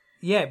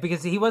 Yeah,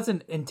 because he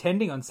wasn't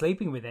intending on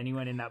sleeping with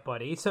anyone in that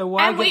body. So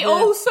why? And we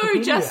also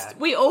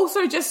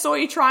just saw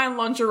you try on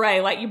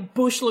lingerie. Like, your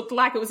bush looked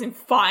like it was in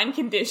fine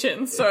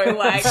condition. So,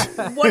 like,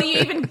 what are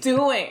you even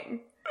doing?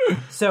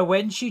 So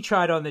when she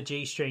tried on the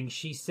G-string,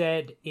 she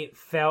said it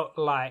felt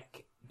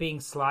like being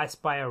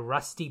sliced by a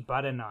rusty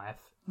butter knife.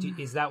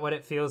 Is that what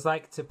it feels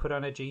like to put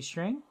on a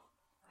G-string?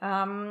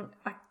 How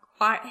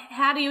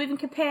do you even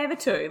compare the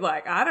two?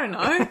 Like, I don't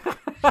know.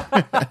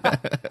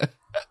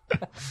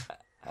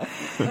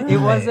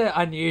 It was an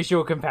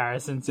unusual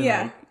comparison to me.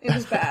 Yeah, it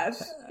was bad.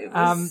 It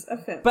was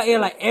offensive. But yeah,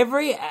 like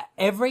every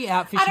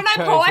outfit I don't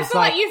know, Paul. I feel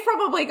like you've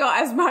probably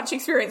got as much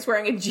experience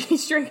wearing a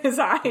G-string as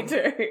I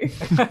do.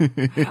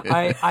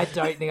 I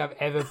don't think I've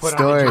ever put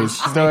on a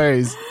G-string.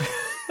 Stories.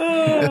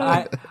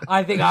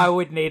 I think I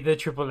would need the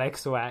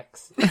XXX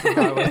wax if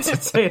I were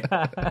to do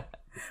that.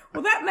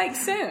 Well, that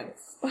makes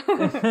sense.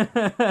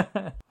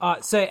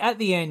 So at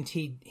the end,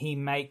 he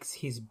makes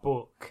his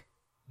book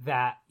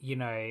that, you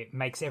know,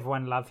 makes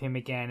everyone love him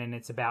again, and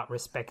it's about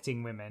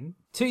respecting women.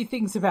 Two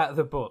things about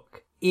the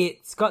book.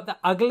 It's got the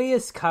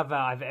ugliest cover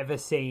I've ever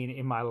seen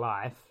in my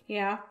life.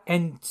 Yeah.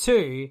 And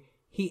two,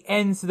 he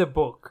ends the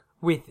book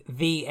with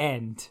the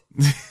end.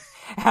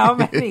 How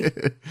many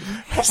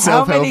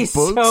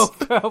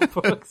self-help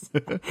books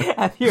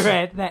have you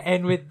read that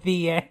end with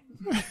the end?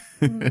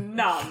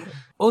 None.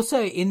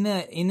 Also, in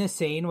the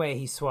scene where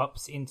he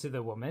swaps into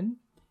the woman,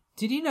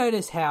 did you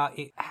notice how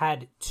it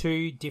had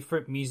two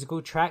different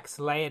musical tracks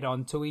layered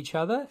onto each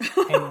other?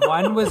 And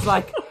one was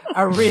like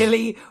a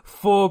really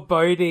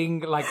foreboding,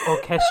 like,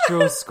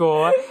 orchestral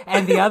score,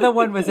 and the other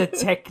one was a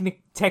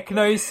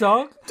techno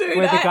song. Dude,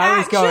 where the guy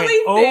was going,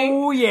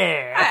 "Oh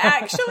yeah!" I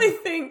actually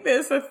think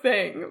there's a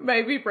thing.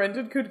 Maybe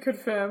Brendan could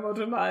confirm or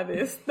deny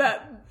this.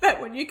 That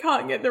when you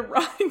can't get the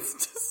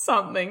rights to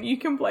something, you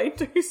can play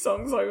two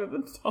songs over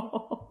the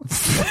top.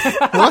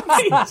 What?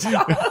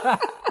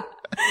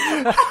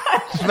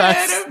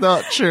 That's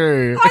not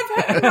true.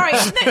 I've heard,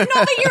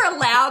 not that you're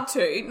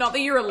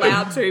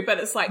allowed to, but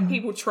it's like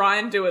people try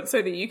and do it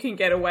so that you can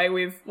get away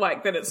with,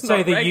 like, that it's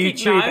not recognizable. So the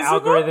YouTube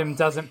algorithm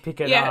doesn't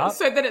pick it up. Yeah,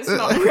 so that it's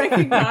not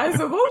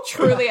recognizable.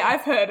 Truly, I've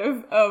heard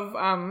of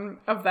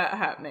that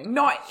happening.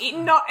 Not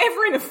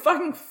ever in a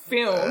fucking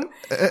film,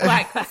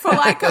 like for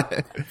a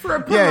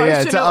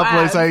promotional to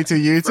upload ad. something to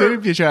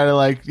YouTube, you're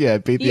trying to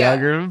beat the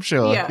algorithm.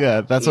 Sure,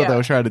 that's what they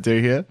were trying to do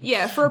here.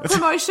 Yeah, for a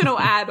promotional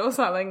ad or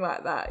something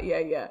like that.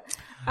 Yeah.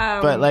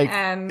 But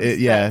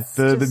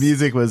the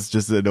music was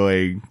just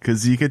annoying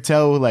because you could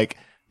tell, like,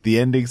 the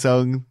ending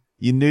song,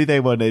 you knew they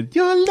wanted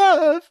 "Your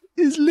love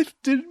is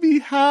lifting me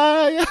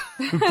high,"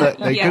 but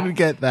they couldn't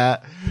get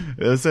that.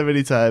 There were so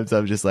many times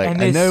I'm just like,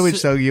 I know which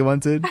song you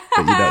wanted, but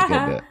you're not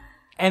getting it.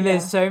 And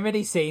there's so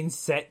many scenes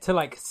set to,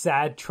 like,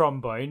 sad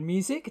trombone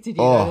music. Did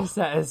you notice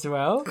that as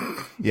well?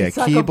 Yeah, it's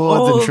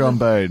keyboards like and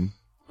trombone.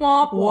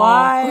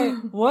 Why?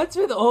 What's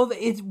with all the...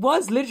 It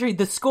was literally...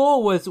 The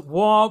score was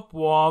womp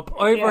womp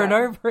over and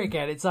over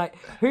again. It's like,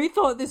 who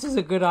thought this was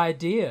a good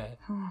idea?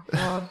 Oh,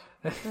 God.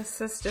 This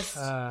is just...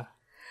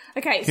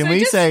 Okay, Can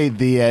we say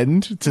the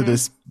end to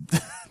this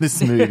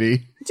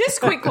movie? Just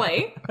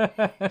quickly,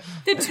 the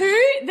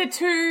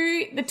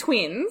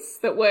twins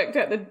that worked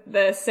at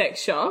the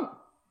sex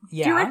shop, do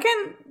you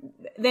reckon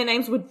their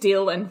names were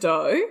Dill and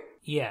Doe?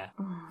 Yeah.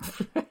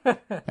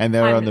 And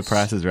they were on The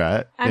Price is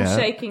Right. I'm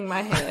shaking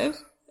my head.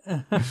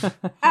 Do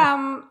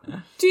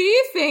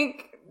you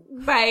think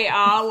they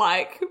are,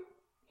 like,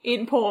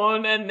 in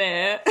porn and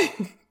they're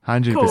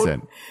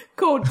 100%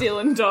 called Dill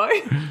and Doe?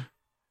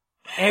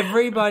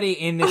 Everybody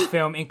in this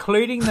film,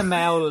 including the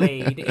male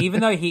lead, even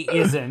though he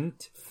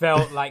isn't,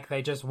 felt like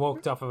they just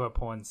walked off of a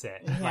porn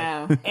set.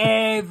 Yeah. Like,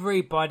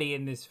 everybody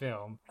in this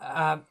film.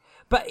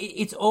 But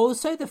it's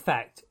also the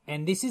fact,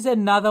 and this is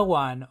another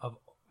one of,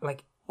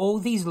 like, all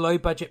these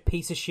low-budget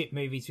piece of shit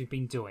movies we've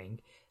been doing,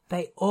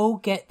 they all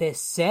get their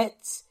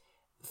sets,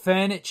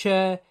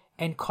 furniture,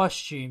 and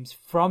costumes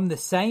from the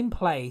same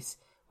place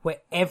where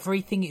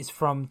everything is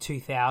from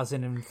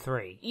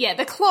 2003. Yeah,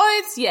 the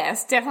clothes,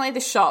 yes, definitely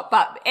the shop,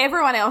 but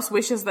everyone else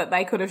wishes that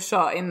they could have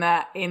shot in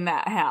that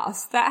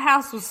house. That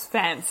house was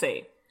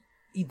fancy.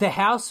 The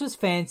house was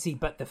fancy,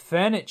 but the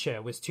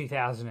furniture was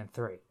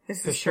 2003.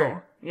 This for is sure.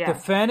 true. Yeah. The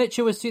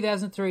furniture was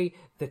 2003.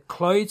 The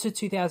clothes were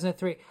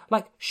 2003.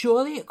 Like,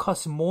 surely it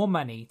costs more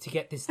money to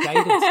get this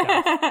dated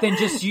stuff than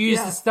just use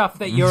the stuff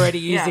that you're already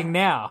using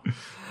now.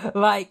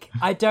 Like,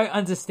 I don't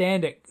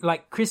understand it.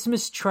 Like,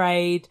 Christmas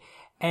Trade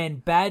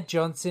and Bad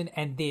Johnson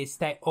and this,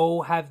 they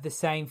all have the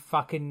same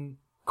fucking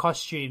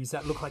costumes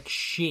that look like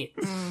shit.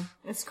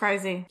 It's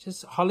crazy.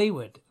 Just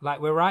Hollywood. Like,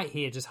 we're right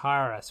here. Just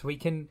hire us. We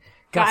can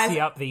gussy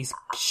Guys- up these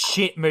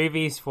shit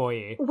movies for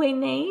you. We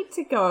need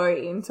to go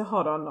into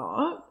Hot or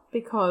Not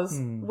because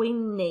we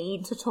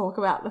need to talk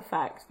about the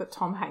fact that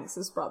Tom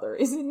Hanks's brother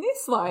is in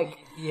this. Like,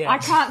 Yeah. I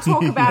can't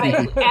talk about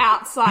it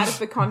outside of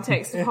the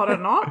context of Hot or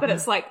Not, but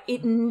it's like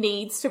it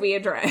needs to be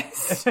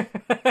addressed.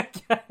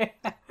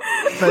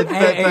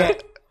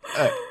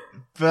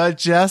 But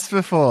just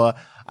before,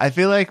 I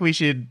feel like we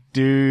should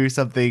do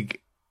something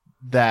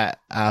that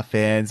our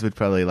fans would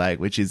probably like,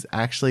 which is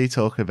actually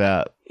talk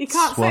about You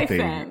can't swapping. say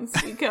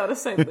fans. You gotta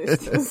say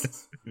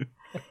listeners.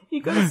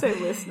 You gotta say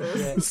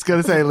listeners. Just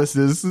gotta say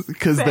listeners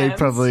because they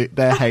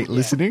Fans. hate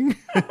listening.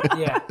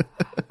 Yeah.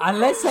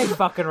 Unless they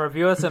fucking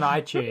review us on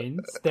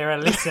iTunes, they're a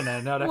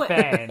listener, not a Wait,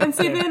 fan. and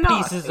see, they're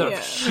not. Pieces of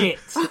Yeah. shit.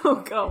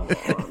 Oh, come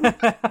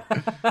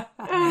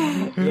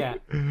on. Yeah.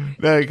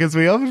 No, because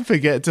we often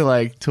forget to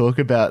like talk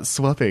about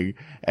swapping.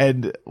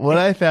 And what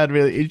I found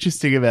really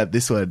interesting about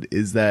this one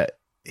is that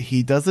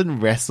he doesn't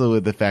wrestle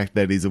with the fact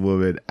that he's a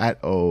woman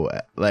at all.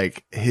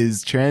 Like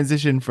his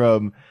transition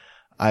from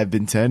I've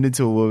been turned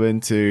into a woman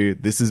to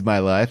this is my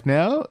life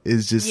now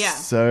is just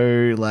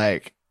so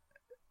like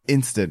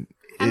instant.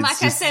 And It's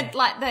like I just- said,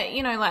 like that,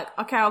 you know, like,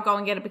 okay, I'll go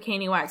and get a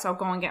bikini wax. I'll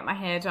go and get my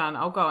hair done.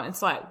 I'll go. And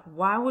it's like,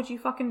 why would you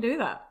fucking do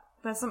that?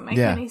 That doesn't make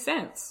Yeah. any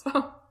sense.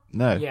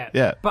 no,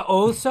 yeah. But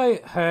also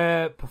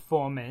her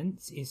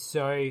performance is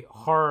so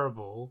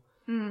horrible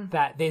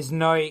that there's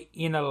no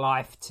inner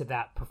life to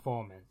that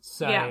performance.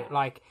 So,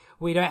 like,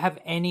 we don't have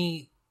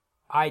any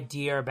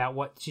idea about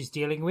what she's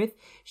dealing with.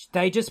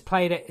 They just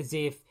played it as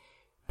if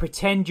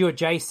pretend you're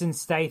Jason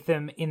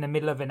Statham in the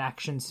middle of an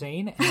action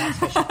scene, and that's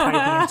how she played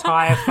the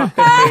entire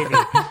fucking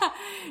movie.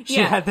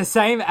 She had the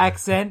same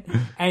accent,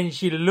 and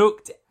she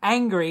looked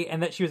angry,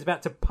 and that she was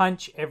about to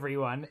punch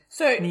everyone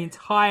in the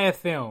entire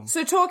film.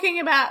 So talking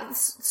about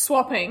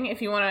swapping,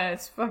 if you want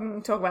to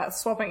fucking talk about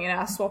swapping in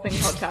our swapping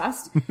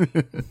podcast,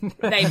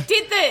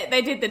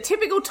 they did the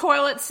typical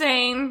toilet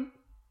scene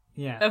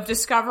of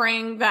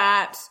discovering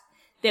that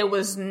there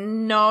was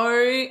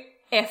no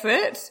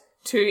effort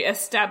to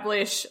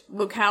establish,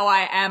 look how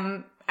I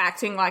am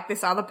acting like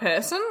this other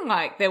person.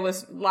 Like there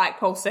was, like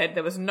Paul said,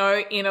 there was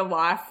no inner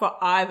life for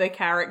either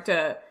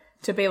character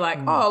to be like,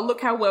 oh,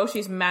 look how well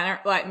she's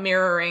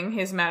mirroring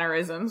his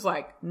mannerisms.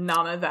 Like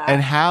none of that.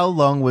 And how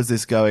long was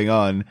this going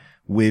on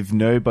with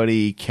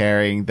nobody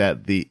caring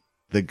that the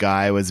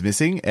guy was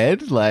missing,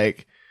 Ed?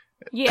 Like,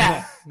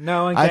 yeah.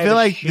 No one I gave feel a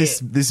like shit.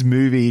 this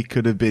movie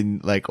could have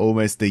been like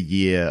almost a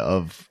year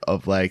of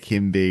like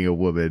him being a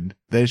woman.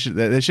 There should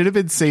have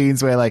been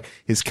scenes where like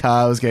his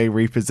car was getting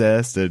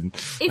repossessed and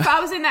If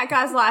I was in that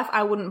guy's life,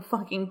 I wouldn't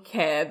fucking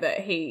care that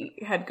he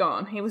had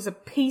gone. He was a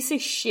piece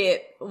of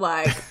shit,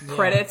 like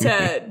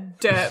predator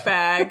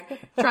dirtbag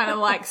trying to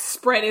like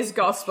spread his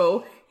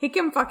gospel. He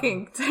can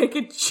fucking take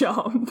a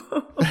jump.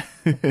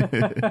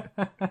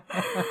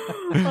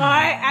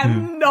 I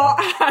am not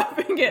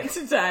having it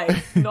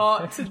today.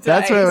 Not today.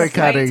 that's where we're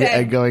Straight cutting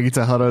ten. and going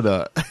into Hot or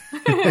Not.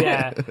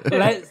 Yeah.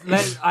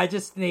 Let's I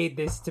just need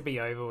this to be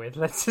over with.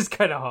 Let's just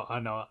go to Hot or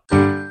Not.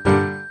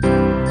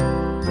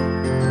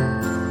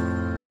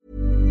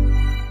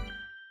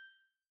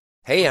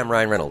 Hey, I'm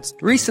Ryan Reynolds.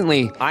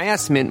 Recently, I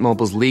asked Mint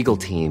Mobile's legal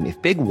team if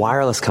big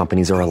wireless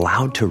companies are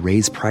allowed to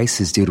raise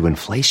prices due to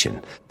inflation.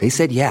 They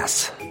said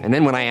yes. And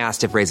then when I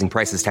asked if raising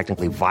prices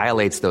technically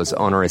violates those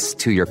onerous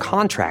 2-year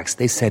contracts,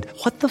 they said,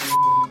 "What the f***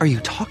 are you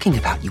talking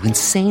about, you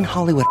insane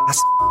Hollywood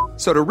ass?"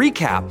 So to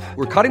recap,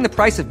 we're cutting the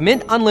price of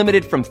Mint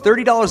Unlimited from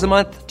 $30 a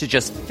month to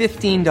just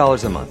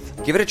 $15 a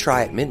month. Give it a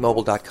try at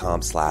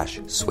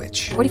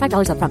mintmobile.com/switch.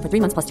 $45 up front for 3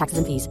 months plus taxes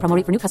and fees. Promo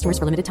rate for new customers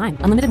for limited time.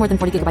 Unlimited more than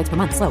 40 gigabytes per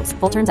month. Slows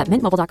full terms at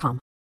mintmobile.com.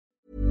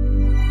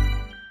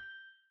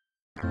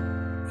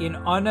 In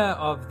honor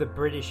of the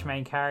British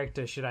main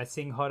character, should I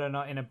sing Hot or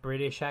Not in a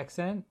British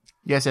accent?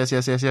 Yes. Good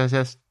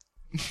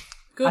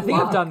I think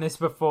luck. I've done this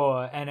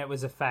before and it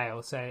was a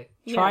fail, so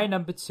try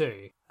number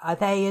 2. Are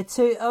they a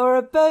toot or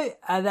a boot?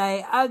 Are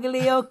they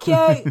ugly or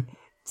cute?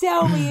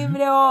 Tell me if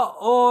they are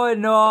or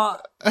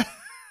not.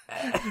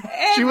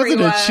 She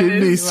wasn't a Everyone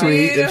chimney is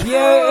sweet.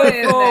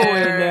 Beautiful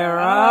in their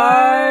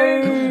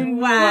own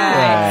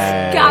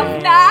way.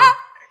 Governor!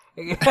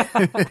 You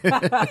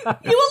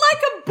were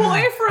like a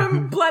boy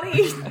from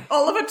bloody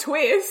Oliver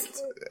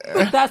Twist.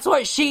 That's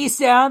what she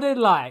sounded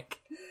like.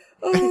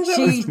 Oh, that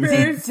She was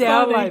very did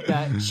sound funny. like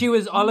that. She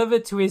was Oliver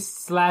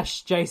Twist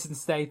 / Jason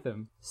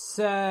Statham.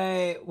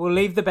 So we'll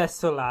leave the best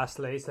till last,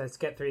 Lou. So let's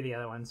get through the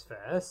other ones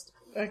first.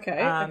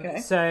 Okay.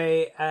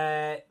 So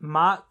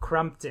Mark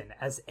Crumpton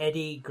as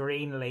Eddie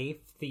Greenleaf,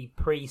 the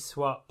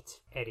pre-swapped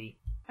Eddie.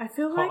 I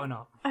feel Hot or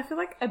not?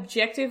 like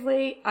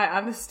objectively, I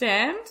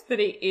understand that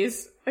he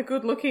is a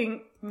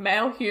good-looking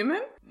male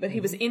human, but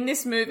he was in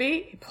this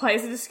movie. He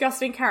plays a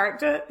disgusting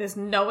character. There's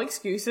no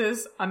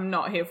excuses. I'm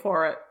not here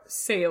for it.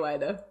 See you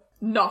later.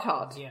 Not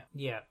hot.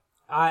 Yeah.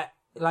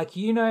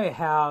 You know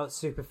how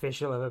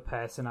superficial of a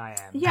person I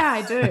am. Yeah,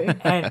 I do.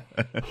 And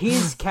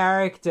his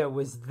character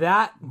was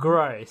that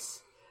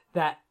gross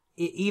that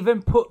it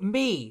even put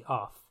me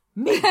off.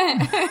 Me.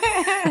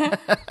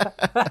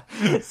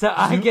 So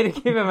I'm going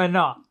to give him a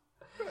not.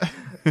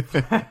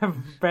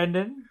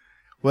 Brendan?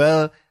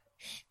 Well,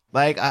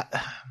 like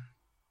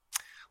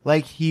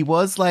he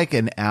was like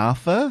an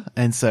alpha,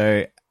 and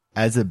so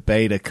as a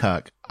beta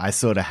cuck, I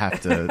sort of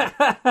have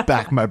to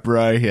back my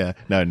bro here.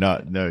 No,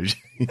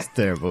 he's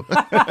terrible.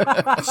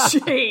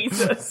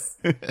 Jesus.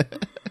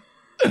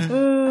 All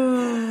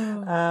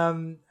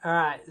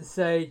right,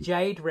 so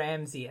Jade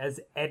Ramsey as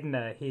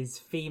Edna, his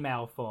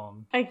female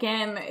form.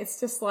 Again, it's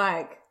just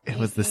like... It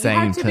was the you same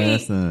had to be-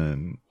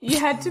 person. You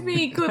had to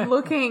be good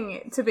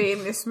looking to be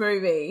in this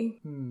movie,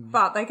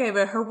 but they gave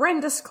her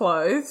horrendous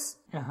clothes.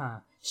 Uh-huh.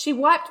 She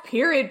wiped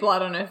period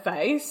blood on her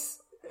face.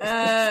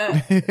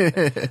 That's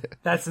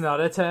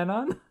not a turn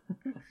on?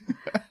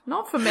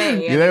 Not for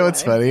me. You know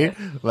what's anyway.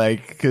 funny?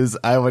 Like, because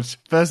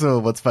first of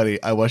all, what's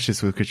funny, I watched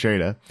this with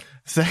Katrina.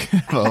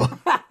 Second of all,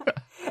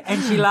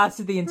 And she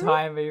lasted the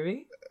entire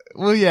movie?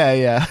 well,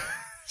 yeah.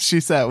 She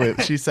sat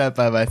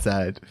by my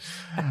side.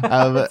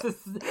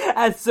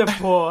 As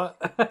support.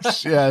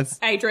 Yes.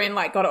 Adrian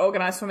got it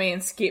organised for me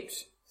and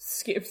skipped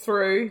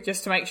through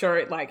just to make sure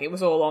it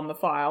was all on the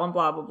file and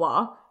blah blah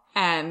blah.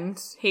 And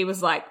he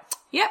was like,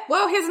 "Yep,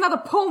 well, here's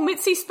another Paul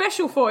Mitzi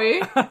special for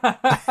you."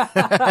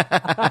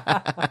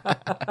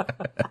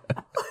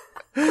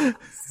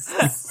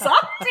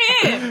 Sucked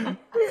in.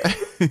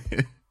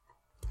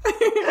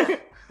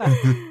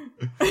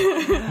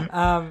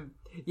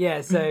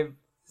 Yeah, so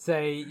So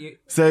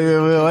we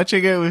were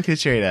watching it with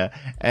Katrina,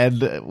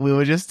 and we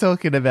were just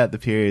talking about the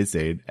period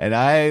scene, and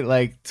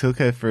I took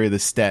her through the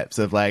steps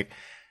of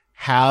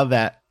how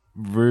that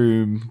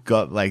room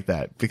got like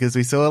that, because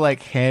we saw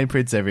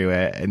handprints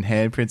everywhere and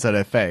handprints on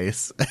her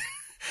face,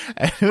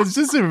 and it was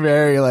just a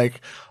very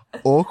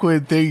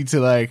awkward thing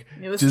to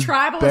It was just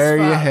tribal as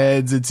bury your fuck.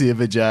 hands into your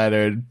vagina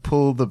and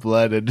pull the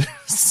blood and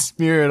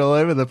smear it all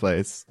over the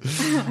place.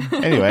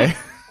 Anyway.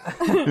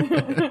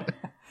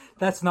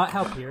 that's not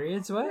how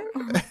periods work?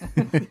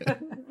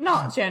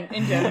 Not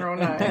in general,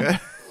 no.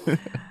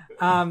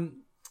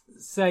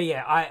 So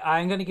yeah,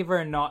 I'm going to give her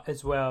a nod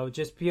as well,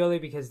 just purely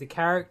because the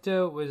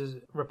character was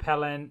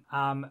repellent.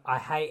 I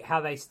hate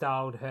how they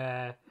styled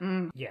her.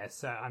 Yeah,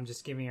 so I'm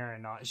just giving her a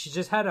nod. She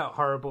just had a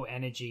horrible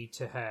energy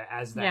to her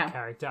as that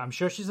character. I'm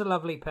sure she's a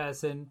lovely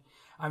person.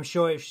 I'm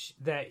sure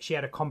that she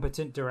had a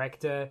competent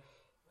director,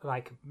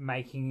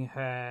 making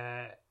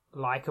her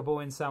likable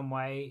in some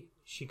way,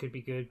 she could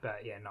be good,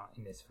 but yeah, not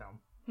in this film.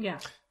 Yeah.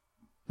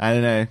 I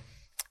don't know.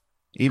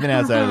 Even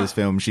outside of this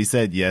film, she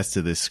said yes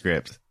to this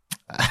script.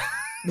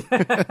 So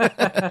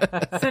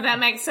that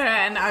makes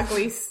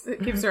her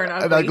gives her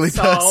an ugly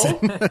soul.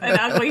 person. An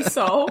ugly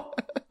soul.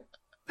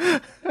 You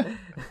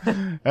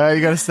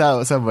gotta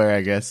start somewhere,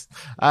 I guess.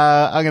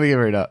 I'm gonna give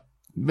her a nut.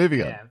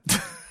 Moving on.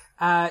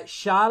 Yeah.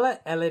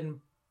 Charlotte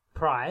Ellen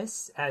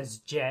Price as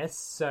Jess,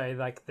 so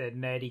the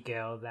nerdy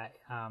girl that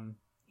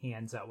he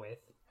ends up with.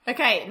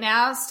 Okay,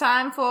 now it's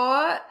time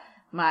for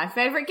my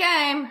favourite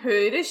game.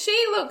 Who does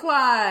she look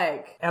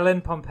like?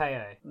 Ellen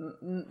Pompeo.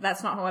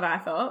 That's not what I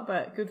thought,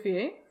 but good for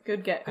you.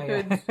 Good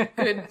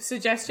good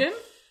suggestion.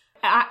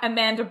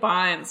 Amanda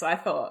Bynes, I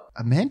thought.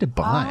 Amanda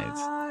Bynes.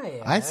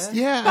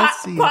 Yeah. I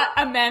see. But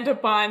Amanda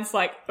Bynes,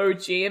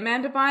 OG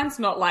Amanda Bynes,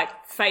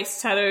 not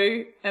face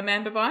tattoo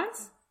Amanda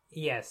Bynes.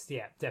 Yes,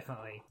 yeah,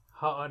 definitely.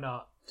 Hot or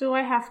not? Do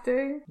I have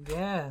to?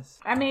 Yes.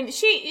 I mean,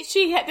 she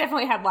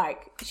definitely had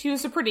she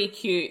was a pretty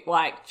cute,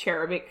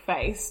 cherubic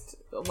faced,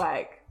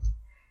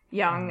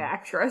 young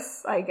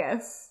actress, I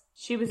guess.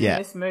 She was in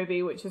this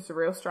movie, which is a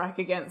real strike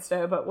against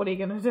her, but what are you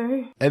gonna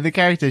do? And the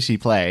character she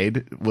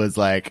played was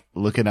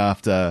looking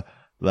after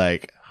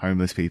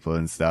homeless people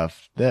and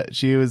stuff. That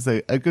she was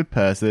a good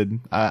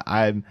person.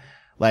 I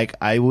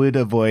would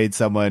avoid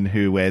someone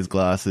who wears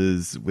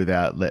glasses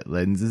without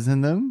lenses in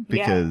them,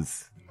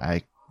 because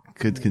I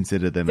could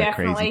consider them a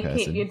crazy Definitely person.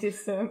 hit your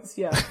distance,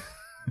 yeah.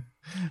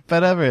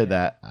 But other than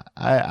that,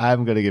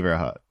 I'm gonna give her a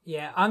hot.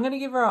 Yeah, I'm going to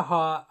give her a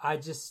heart. I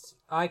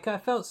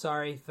felt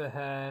sorry for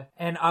her.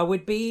 And I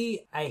would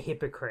be a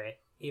hypocrite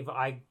if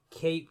I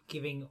keep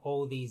giving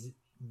all these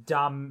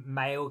dumb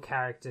male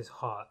characters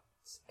hearts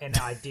and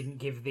I didn't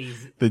give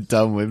these The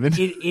dumb women.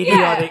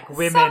 idiotic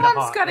women Someone's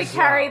hearts. got to as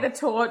carry well. the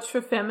torch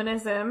for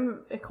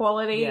feminism,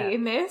 equality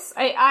in this.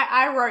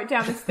 I wrote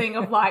down this thing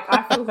of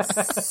I feel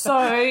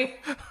so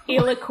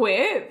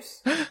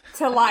ill-equipped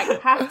to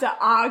have to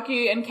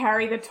argue and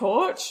carry the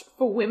torch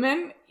for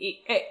women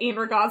in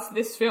regards to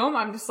this film.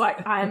 I'm just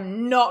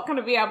I'm not going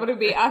to be able to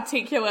be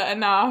articulate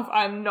enough.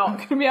 I'm not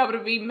going to be able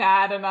to be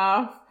mad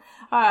enough.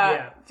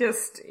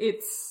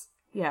 It's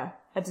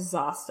a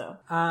disaster.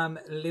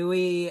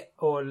 Louis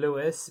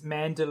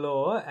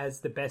Mandalore as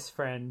the best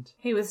friend.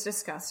 He was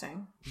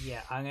disgusting.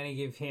 Yeah, I'm going to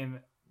give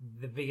him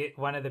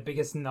one of the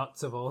biggest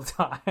nuts of all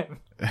time.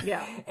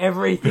 Yeah.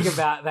 Everything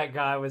about that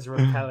guy was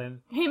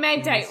repellent. He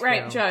made date this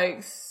rape film.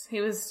 jokes.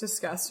 He was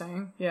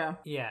disgusting. Yeah.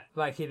 Yeah,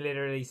 he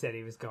literally said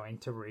he was going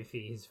to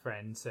roofie his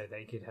friend so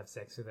they could have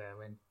sex with her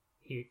when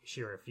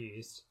she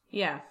refused.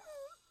 Yeah.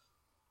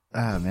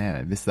 Oh man,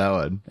 I missed that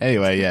one.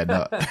 Anyway, yeah,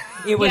 no.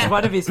 It was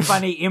one of his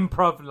funny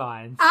improv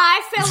lines.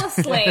 I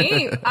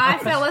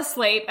fell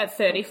asleep at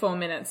 34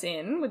 minutes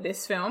in with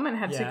this film and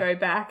had to go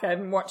back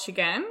and watch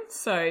again.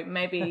 So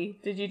maybe,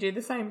 did you do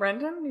the same,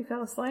 Brendan? You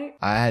fell asleep?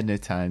 I had no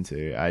time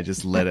to. I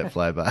just let it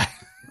fly by.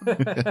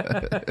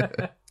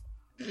 I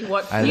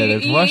let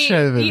it wash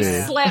over me. You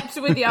slept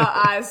with your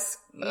eyes.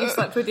 You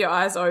slept with your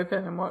eyes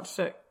open and watched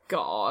it.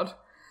 God.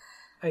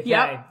 Okay,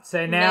 Yep.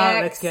 so now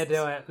Next. let's get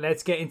to it.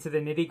 Let's get into the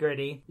nitty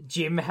gritty.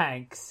 Jim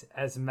Hanks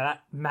as Matt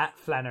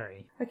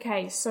Flannery.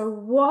 Okay, so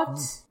what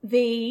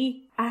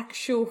the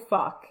actual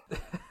fuck?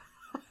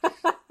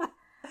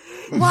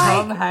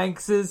 Tom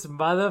Hanks's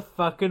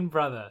motherfucking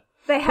brother.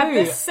 They have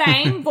the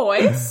same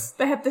voice.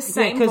 They have the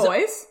same 'cause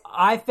voice.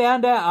 I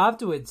found out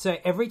afterwards. So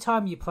every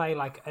time you play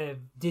like a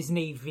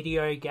Disney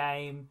video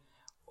game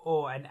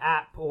or an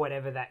app or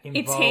whatever that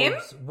involves him?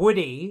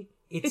 Woody,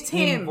 it's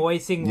him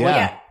voicing Woody.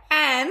 Yeah.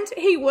 And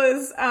he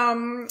was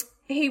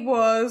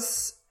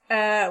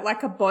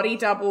like a body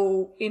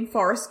double in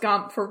Forrest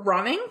Gump for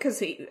running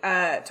because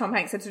Tom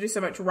Hanks had to do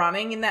so much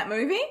running in that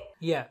movie.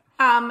 Yeah.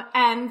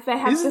 And they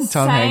have Isn't the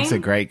Tom same, Hanks a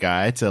great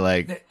guy to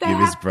like they give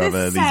his have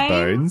brother the these same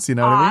bones? You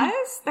know what I mean?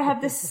 eyes. They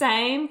have the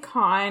same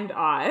kind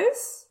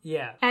eyes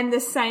Yeah. and the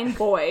same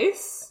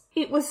voice.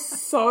 It was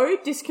so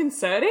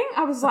disconcerting.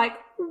 I was like,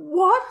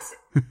 what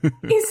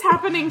is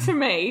happening to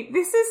me?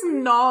 This is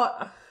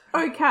not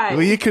okay.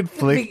 Were you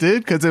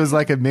conflicted because it was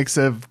like a mix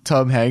of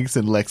Tom Hanks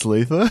and Lex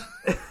Luthor?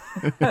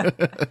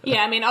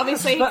 Yeah, I mean,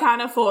 obviously he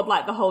can't afford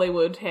like the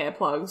Hollywood hair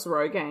plugs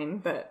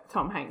Rogaine that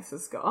Tom Hanks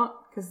has got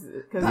because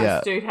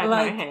this dude had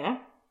Like- no hair.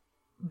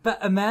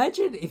 But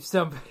imagine if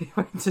somebody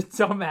went to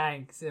Tom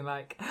Hanks and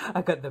like,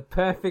 I got the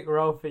perfect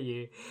role for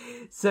you.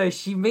 So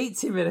she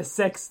meets him at a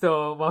sex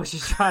store while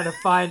she's trying to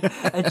find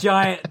a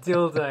giant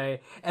dildo.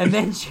 And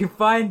then she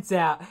finds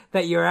out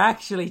that you're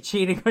actually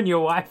cheating on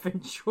your wife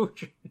and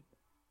children.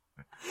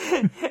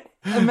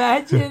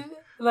 Imagine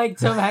like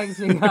Tom Hanks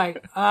being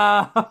like,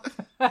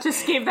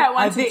 Just give that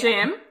one to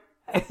Jim.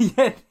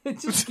 yeah,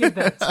 just give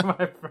that to my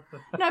brother.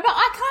 No, but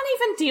I can't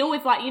even deal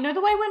with like, you know, the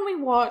way when we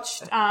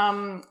watched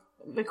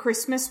the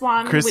Christmas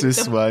one, with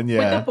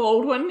the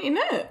Baldwin in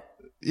it.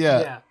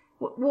 Yeah.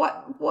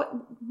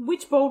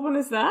 Which Baldwin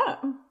is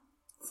that?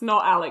 It's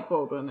not Alec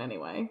Baldwin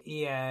anyway.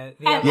 Yeah.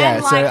 And, Yeah,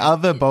 and, so like,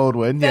 other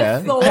Baldwin,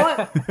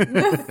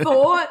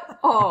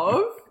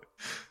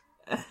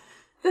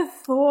 the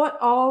thought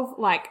of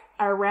like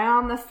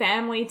around the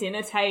family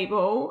dinner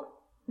table,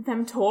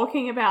 them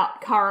talking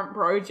about current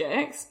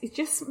projects,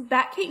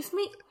 that keeps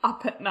me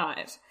up at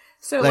night.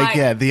 So like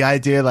yeah, the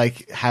idea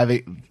like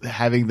having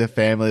the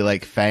family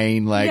like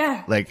feign like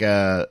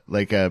a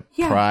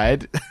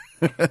pride.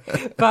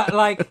 But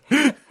like,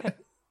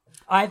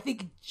 I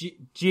think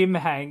Jim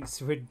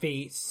Hanks would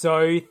be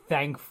so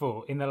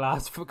thankful in the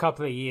last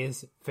couple of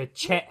years for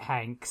Chet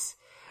Hanks,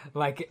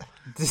 like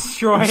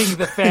destroying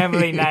the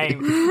family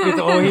name with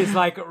all his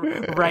like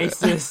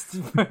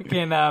racist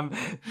fucking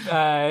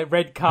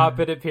red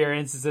carpet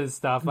appearances and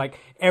stuff. Like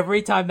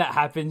every time that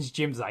happens,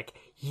 Jim's like,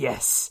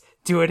 yes.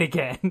 Do it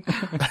again.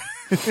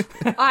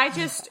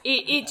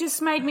 it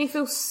just made me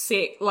feel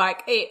sick.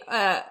 Like he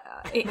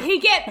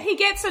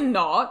gets a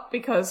nod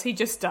because he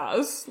just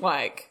does.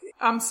 Like,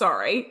 I'm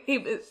sorry. He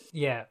should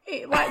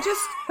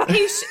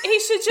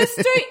just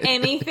do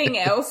anything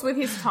else with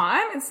his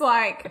time. It's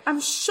like, I'm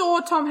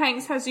sure Tom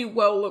Hanks has you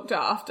well looked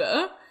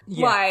after.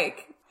 Yeah.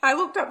 Like, I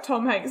looked up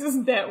Tom Hanks'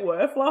 net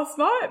worth last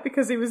night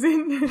because he was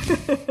in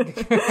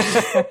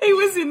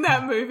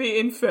that movie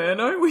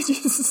Inferno, which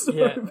is so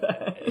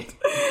bad.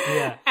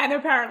 Yeah. And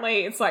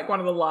apparently it's like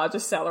one of the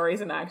largest salaries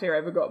an actor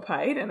ever got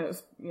paid, and it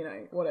was, you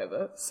know,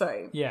 whatever.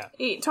 So yeah,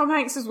 Tom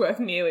Hanks is worth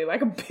nearly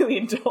like $1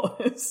 billion.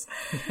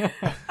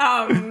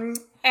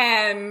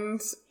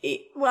 And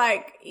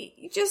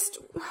just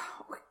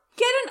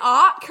get an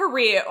art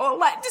career or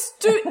like just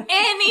do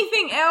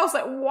anything else.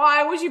 Like,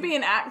 why would you be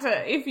an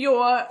actor if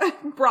your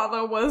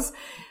brother was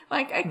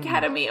like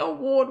Academy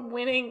Award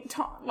winning?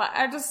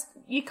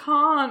 You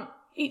can't.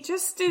 It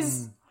just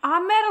is.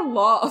 I'm at a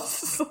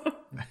loss. All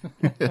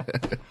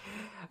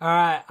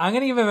right, I'm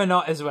gonna give him a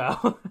knot as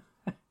well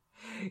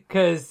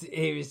because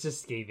he was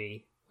just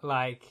skeevy.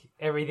 Like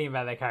everything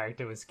about that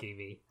character was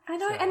skeevy. I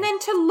know, and then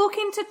to look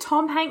into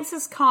Tom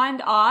Hanks's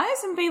kind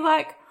eyes and be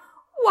like,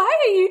 why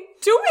are you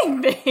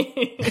doing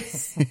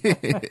this?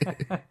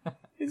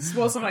 This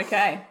wasn't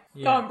okay.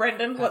 Yeah. Go on,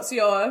 Brendan. What's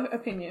your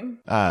opinion?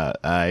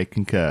 I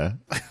concur.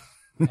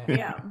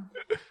 Yeah.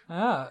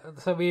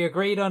 So we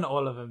agreed on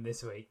all of them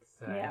this week.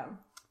 So. Yeah.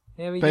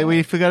 There we But go.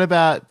 we forgot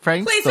about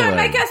Frank Please Stallone. don't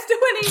make us do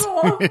any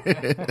more.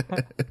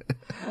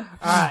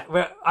 All right,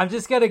 well, I'm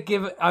just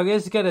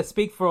gonna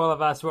speak for all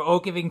of us. We're all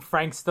giving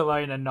Frank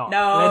Stallone a knot.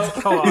 No.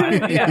 Let's go on.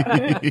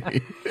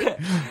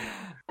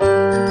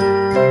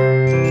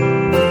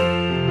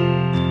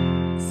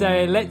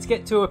 So let's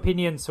get to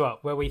Opinion Swap,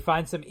 where we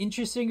find some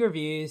interesting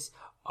reviews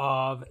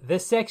of The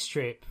Sex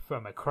Trip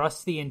from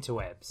across the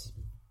interwebs.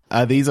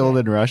 Are these all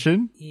in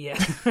Russian?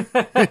 Yeah.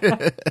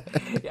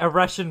 A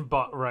Russian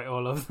bot wrote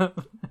all of them.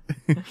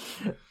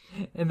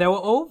 And they were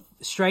all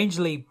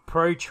strangely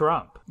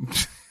pro-Trump.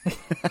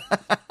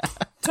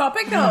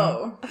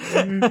 Topical.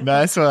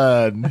 Nice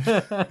one.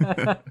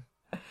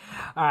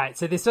 All right,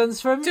 so this one's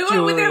from Do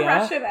Julia. it with a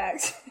Russian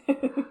accent.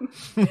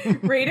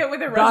 Read it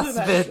with a Russian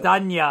accent.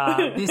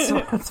 Dasvidanya. This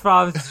one's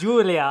from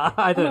Julia.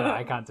 I don't know.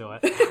 I can't do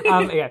it.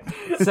 Okay.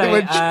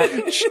 So,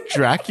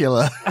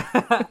 Dracula.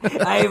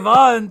 I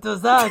want to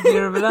suck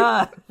your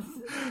blood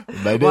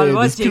My while name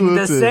is watching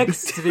the Putin. sex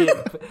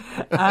strip.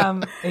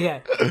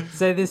 Okay.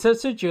 So this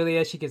one's from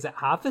Julia. She gives it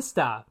half a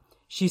star.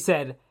 She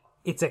said,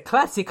 "It's a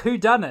classic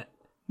whodunit,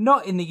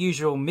 not in the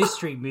usual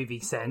mystery movie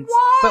sense,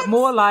 but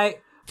more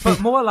like,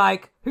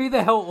 who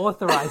the hell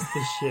authorized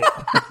this shit?"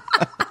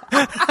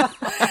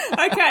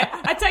 Okay,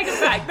 I take it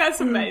back.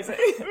 That's amazing.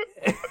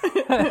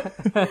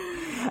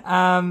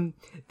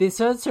 This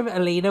one's from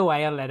Alina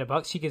Way on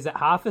Letterboxd. She gives it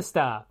half a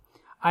star.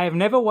 "I have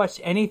never watched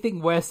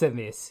anything worse than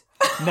this.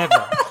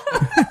 Never."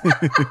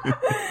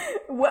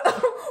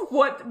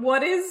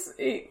 What is?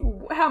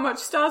 How much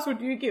stars would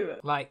you give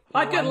it? Like,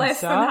 I'd go one less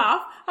star? than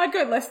half. I'd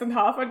go less than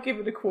half. I'd give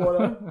it a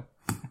quarter.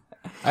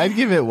 I'd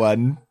give it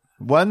one.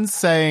 One's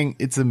saying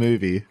it's a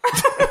movie.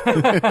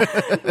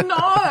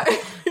 No.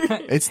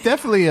 It's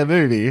definitely a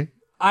movie.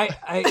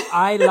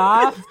 I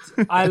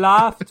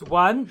laughed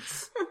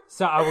once,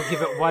 so I will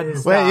give it 1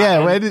 star. Wait,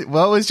 yeah.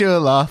 What was your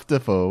laughter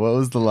for? What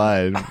was the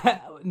line?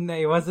 No,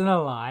 it wasn't a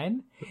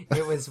line.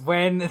 It was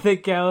when the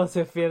girls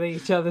were feeling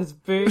each other's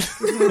boobs,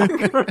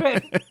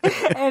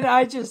 and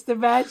I just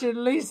imagined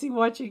Lucy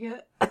watching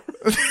it.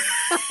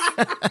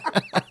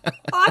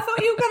 I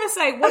thought you were going to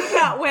say, what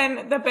about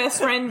when the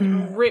best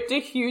friend ripped a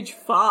huge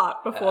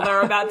fart before they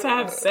were about to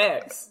have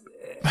sex?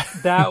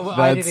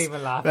 I didn't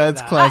even laugh.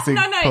 That's at that. classic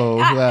No. Paul.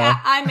 Wow.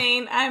 I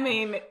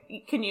mean,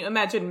 can you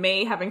imagine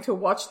me having to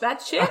watch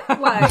that shit?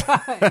 Like,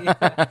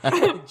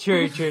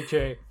 True.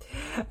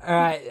 All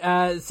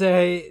right,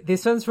 so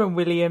this one's from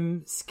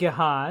William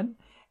Skahan,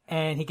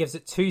 and he gives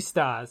it 2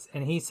 stars,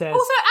 and he says,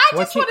 also, I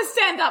just want to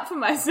stand up for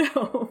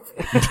myself.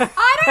 I'm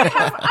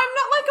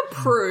not like a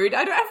prude.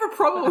 I don't have a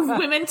problem with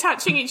women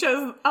touching each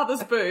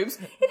other's boobs.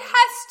 It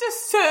has to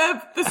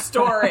serve the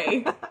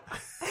story.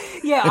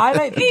 Yeah, I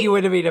don't think you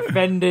would have been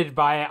offended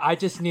by it. I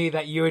just knew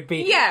that you would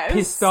be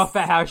pissed off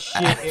at how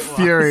shit it was.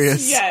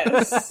 Furious.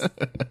 Yes.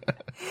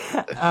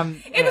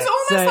 It was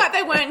almost like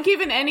they weren't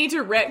given any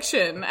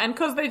direction, and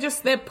because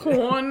their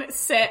porn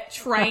set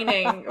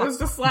training, it was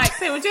just like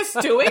they were just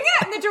doing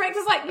it, and the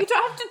director's like, you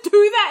don't have to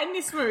do that in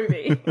this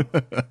movie.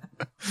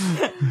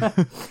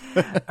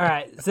 All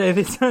right, so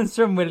this one's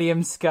from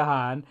William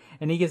Skahan,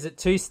 and he gives it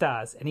 2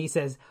 stars, and he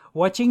says,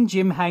 "Watching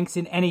Jim Hanks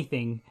in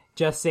anything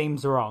just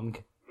seems wrong."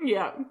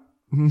 Yeah.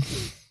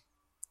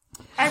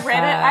 I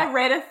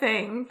read a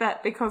thing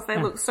that because they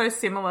look so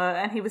similar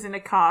and he was in a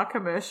car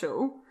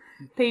commercial,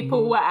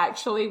 people were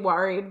actually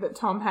worried that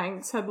Tom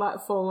Hanks had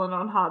fallen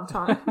on hard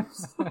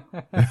times.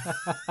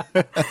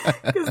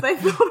 Because they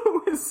thought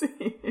it was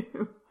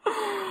him.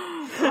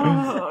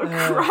 Oh,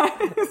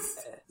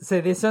 Christ. So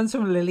this one's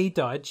from Lily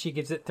Dodge. She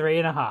gives it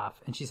 3.5,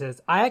 and she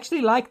says, "I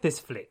actually like this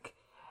flick.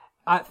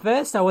 At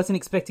first, I wasn't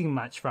expecting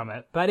much from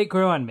it, but it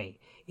grew on me.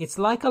 It's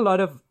like a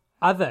lot of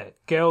other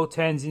girl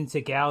turns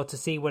into gal to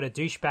see what a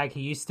douchebag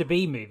he used to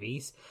be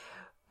movies,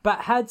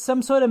 but had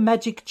some sort of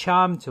magic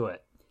charm to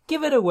it.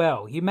 Give it a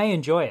whirl. You may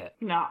enjoy it."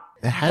 No.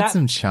 It had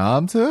some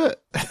charm to it.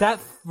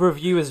 That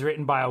review is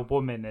written by a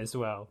woman as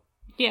well.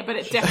 Yeah, but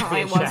it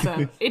definitely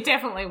wasn't. It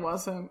definitely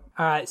wasn't.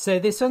 All right, so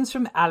this one's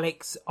from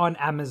Alex on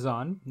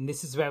Amazon, and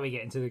this is where we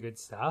get into the good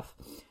stuff.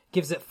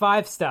 Gives it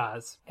 5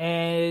 stars,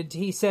 and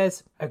he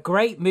says, "A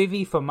great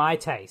movie for my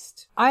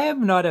taste. I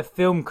am not a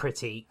film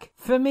critique.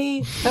 For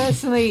me,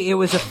 personally, it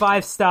was a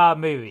 5-star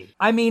movie.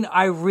 I mean,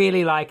 I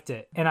really liked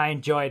it, and I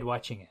enjoyed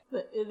watching it."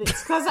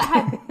 It's because it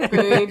had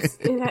boobs.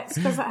 It's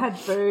because it had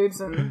boobs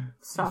and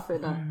stuff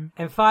in it.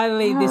 And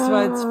finally, this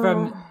one's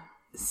from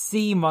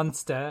Sea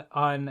Monster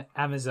on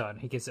Amazon.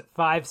 He gives it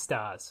 5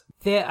 stars.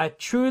 "There are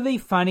truly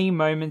funny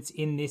moments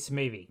in this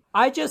movie.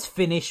 I just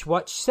finished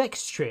Watch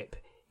Sex Trip.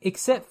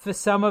 Except for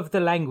some of the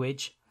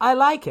language, I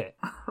like it."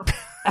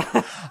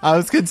 I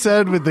was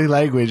concerned with the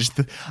language.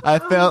 I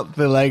felt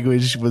the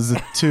language was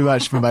too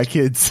much for my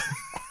kids.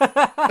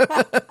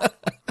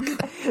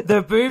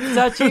 The boob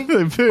touching,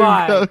 The boob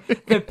fine.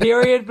 touching. The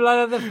period blood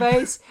on the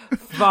face,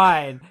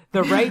 fine.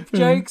 The rape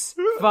jokes,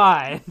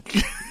 fine.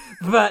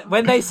 But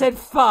when they said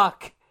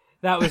fuck,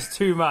 that was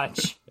too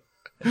much.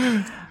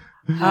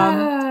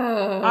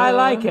 I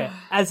like it,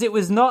 as it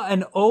was not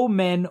an all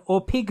men or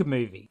pig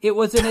movie. It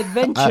was an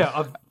adventure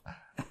of...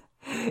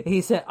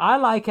 He said, "I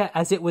like it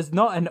as it was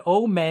not an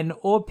all men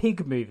or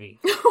pig movie."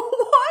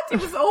 What? It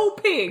was all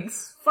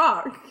pigs.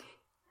 Fuck.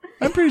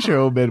 I'm pretty sure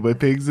all men were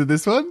pigs in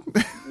this one.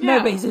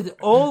 No, but he said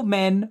all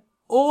men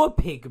or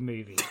pig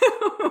movie.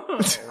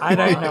 I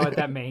don't know what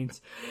that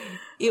means.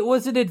 It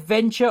was an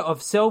adventure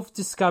of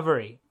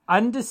self-discovery,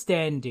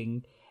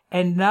 understanding,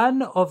 and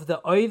none of the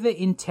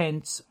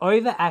over-intense,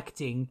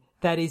 overacting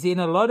that is in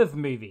a lot of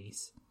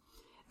movies.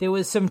 There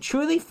was some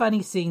truly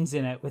funny scenes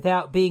in it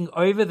without being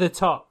over the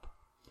top.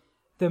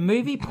 The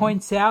movie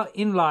points out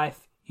in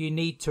life you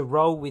need to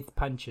roll with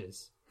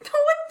punches. No,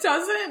 it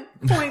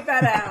doesn't point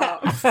that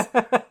out.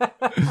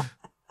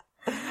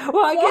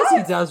 Well, I guess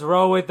he does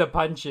roll with the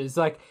punches.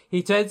 Like,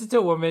 he turns into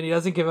a woman, he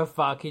doesn't give a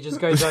fuck, he just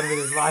goes on with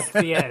his life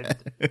at the end.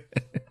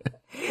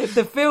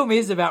 The film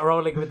is about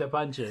rolling with the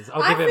punches.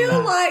 I'll give him that. I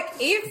feel like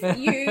if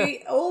you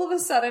all of a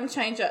sudden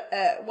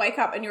wake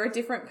up and you're a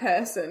different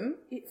person,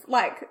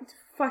 like,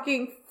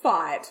 fucking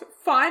fight.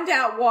 Find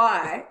out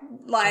why.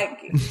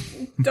 Like,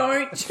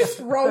 don't just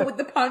roll with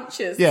the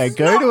punches. Yeah,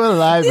 go to a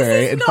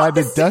library and find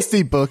a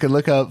dusty book and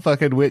look up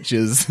fucking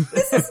witches.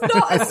 This is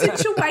not a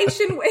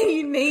situation where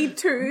you need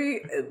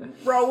to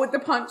roll with the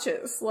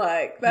punches.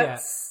 Like,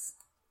 that's...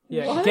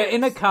 Yeah, What? get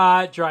in a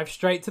car, drive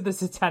straight to the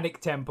Satanic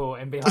Temple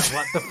and be like,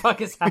 what the fuck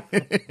is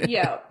happening?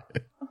 Yeah.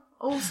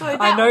 Also,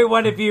 I know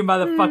one of you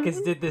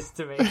motherfuckers did this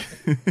to me.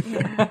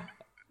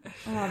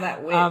 Oh,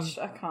 that witch.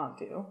 I can't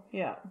deal.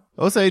 Yeah.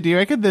 Also, do you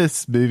reckon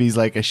this movie's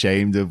like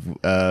ashamed of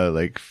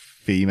like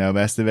female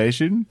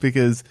masturbation?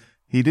 Because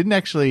he didn't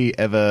actually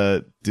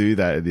ever do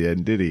that in the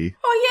end, did he?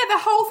 Oh, yeah,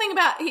 the whole thing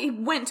about he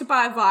went to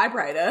buy a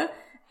vibrator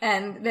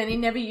and then he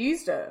never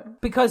used it.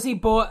 Because he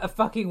bought a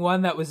fucking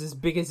one that was as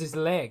big as his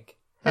leg.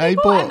 He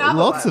bought another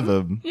lots one. of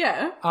them.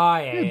 Yeah. Oh,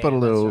 yeah. He bought a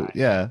little, that's right.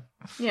 yeah.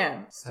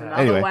 Yeah. It's another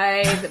Anyway.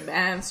 way the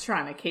man's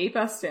trying to keep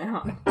us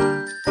down.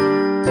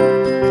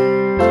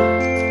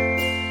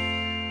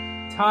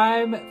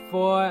 Time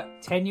for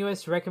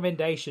tenuous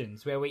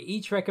recommendations, where we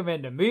each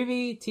recommend a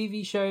movie,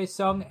 TV show,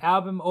 song,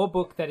 album, or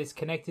book that is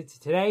connected to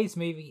today's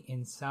movie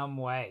in some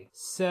way.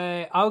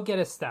 So I'll get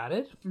us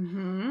started.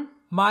 Mm-hmm.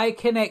 My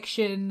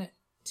connection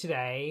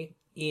today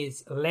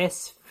is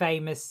Less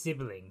Famous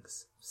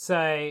Siblings.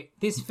 So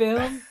this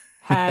film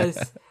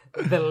has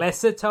the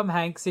lesser Tom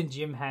Hanks in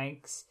Jim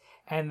Hanks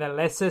and the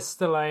lesser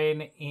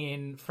Stallone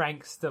in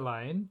Frank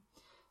Stallone.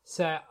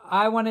 So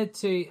I wanted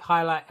to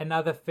highlight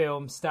another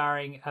film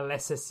starring a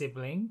lesser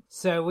sibling.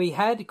 So we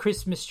had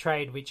Christmas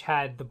Trade, which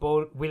had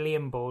the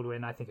William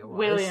Baldwin, I think it was.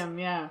 William,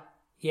 yeah.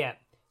 Yeah.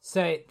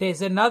 So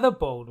there's another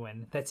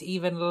Baldwin that's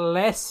even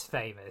less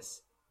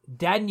famous,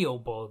 Daniel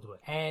Baldwin.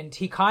 And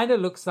he kind of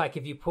looks like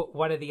if you put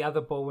one of the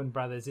other Baldwin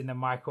brothers in the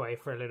microwave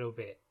for a little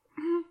bit.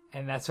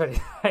 And that's what his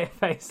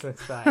face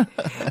looks like.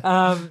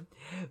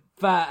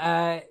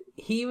 But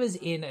he was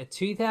in a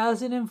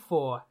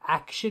 2004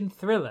 action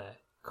thriller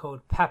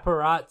called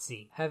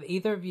Paparazzi. Have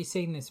either of you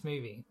seen this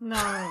movie? No.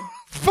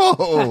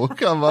 Oh,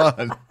 come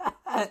on.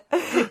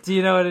 Do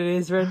you know what it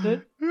is,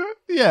 Brendan?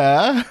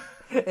 Yeah.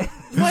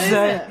 What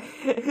is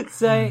it?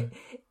 So,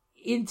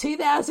 in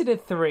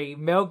 2003,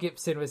 Mel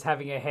Gibson was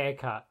having a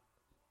haircut.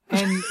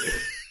 And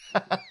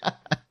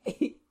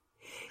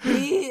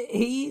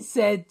he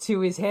said to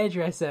his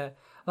hairdresser,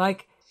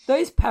 like,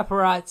 those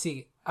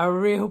paparazzi are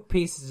real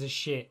pieces of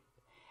shit.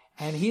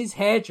 And his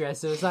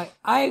hairdresser was like,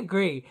 I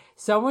agree.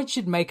 Someone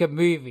should make a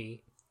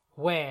movie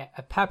where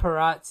a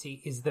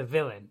paparazzi is the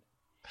villain.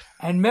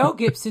 And Mel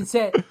Gibson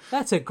said,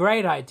 that's a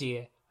great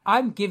idea.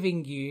 I'm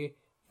giving you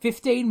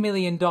 $15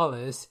 million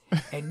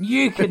and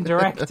you can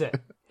direct it.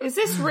 Is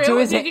this real? So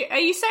are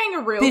you saying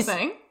a real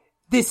thing?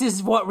 This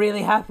is what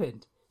really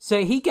happened.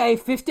 So he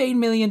gave $15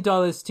 million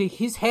to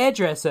his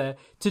hairdresser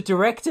to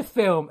direct a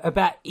film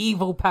about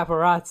evil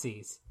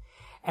paparazzis.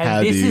 And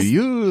How do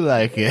you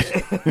like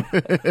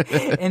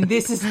it? And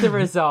this is the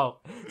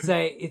result. So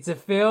it's a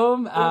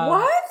film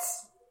What?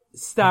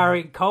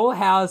 starring Cole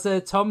Hauser,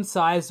 Tom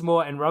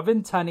Sizemore, and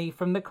Robin Tunney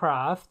from The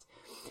Craft.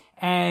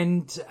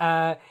 And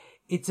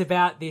it's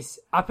about this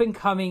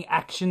up-and-coming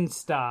action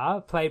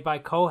star played by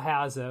Cole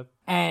Hauser.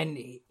 And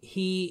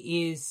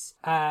he is,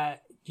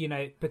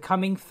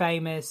 becoming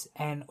famous.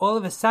 And all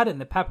of a sudden,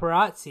 the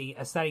paparazzi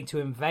are starting to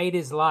invade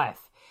his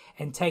life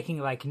and taking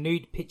like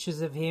nude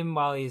pictures of him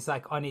while he's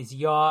like on his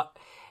yacht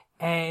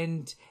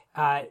and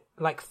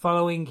like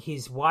following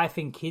his wife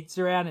and kids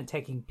around and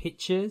taking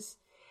pictures.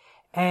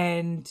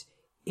 And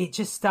it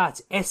just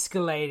starts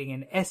escalating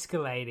and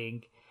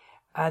escalating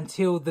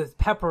until the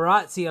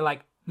paparazzi are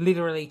like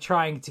literally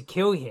trying to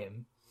kill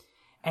him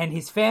and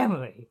his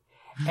family.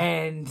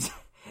 And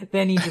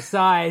then he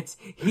decides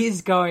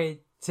he's going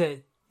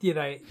to,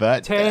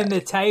 turn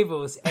the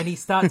tables, and he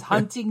starts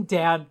hunting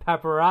down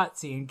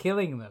paparazzi and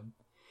killing them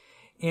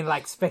in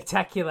like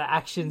spectacular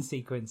action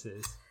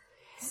sequences.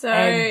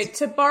 So,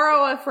 to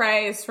borrow a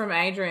phrase from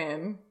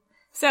Adrian,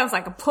 sounds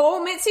like a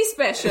Paul Mitzi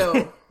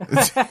special.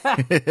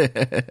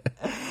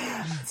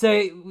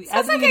 So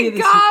Sounds like a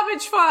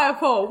garbage fire,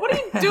 Paul. What are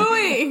you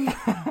doing?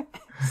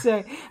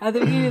 So at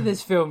the beginning of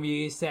this film,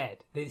 you said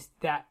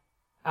that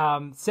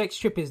Sex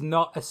Trip is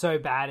not a so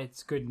bad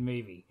it's good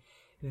movie.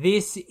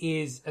 This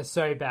is a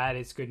so bad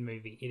it's good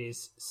movie. It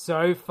is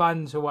so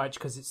fun to watch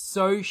because it's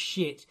so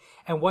shit,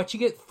 and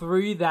watching it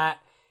through that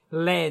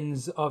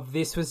lens of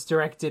this was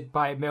directed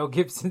by Mel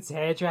Gibson's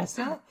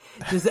hairdresser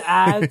just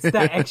adds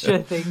that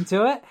extra thing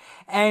to it.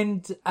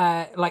 And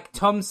like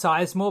Tom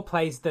Sizemore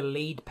plays the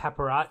lead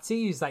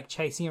paparazzi who's like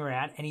chasing him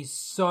around, and he's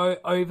so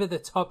over the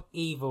top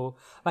evil.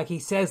 Like he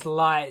says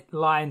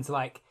lines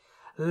like,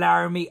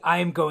 Laramie, I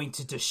am going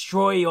to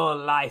destroy your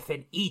life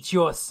and eat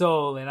your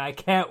soul, and I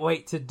can't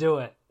wait to do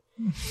it.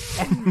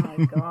 Oh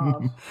my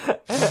god.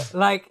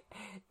 Like,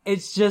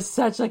 it's just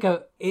such like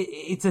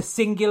it's a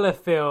singular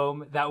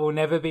film that will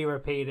never be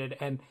repeated,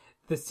 and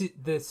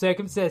the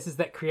circumstances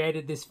that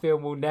created this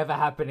film will never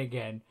happen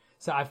again.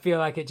 So I feel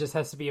like it just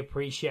has to be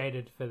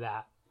appreciated for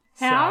that.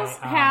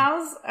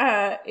 How's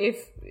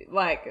if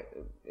like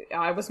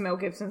I was Mel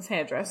Gibson's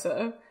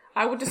hairdresser,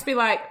 I would just be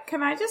like,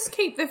 can I just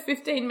keep the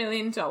 $15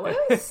 million?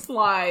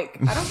 Like,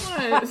 I don't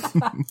want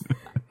to.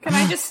 Can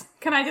I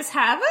just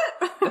have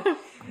it?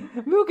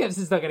 Mel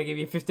Gibson's not going to give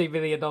you $15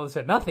 million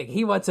for nothing.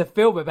 He wants a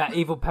film about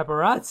evil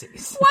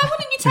paparazzis. Why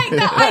wouldn't you take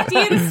that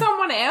idea to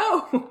someone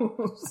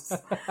else?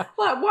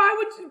 Like, why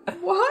would you?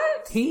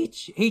 What?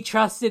 He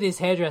trusted his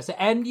hairdresser,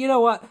 and you know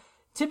what?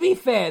 To be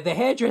fair, the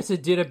hairdresser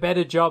did a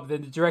better job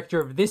than the director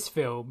of this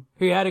film,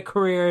 who had a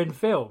career in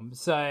film.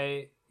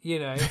 So, you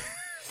know,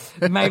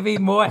 maybe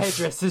more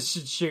hairdressers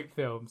should shoot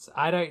films.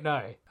 I don't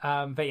know.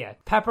 But yeah,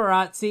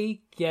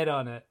 paparazzi, get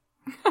on it.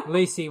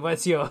 Lucy,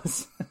 what's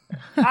yours?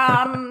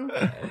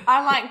 I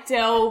like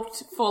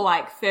delved for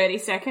like 30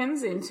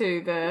 seconds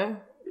into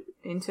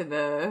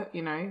the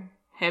you know,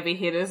 heavy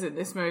hitters in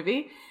this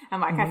movie,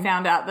 and like I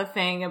found out the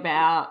thing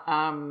about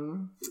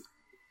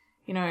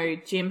you know,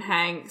 Jim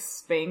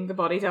Hanks being the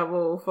body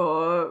double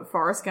for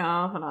Forrest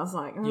Gump, and I was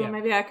like,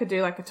 maybe I could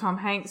do like a Tom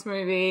Hanks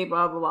movie,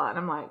 blah blah blah. And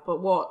I'm like,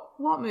 but what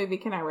movie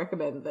can I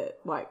recommend that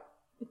like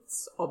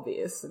it's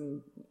obvious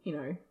and you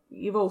know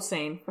you've all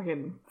seen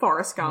fucking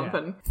Forrest Gump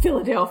and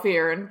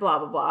Philadelphia and blah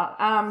blah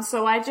blah.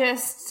 So I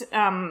just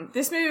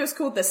this movie was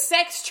called The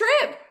Sex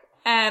Trip,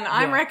 and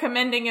I'm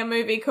recommending a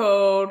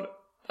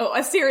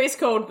series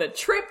called The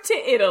Trip to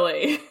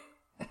Italy.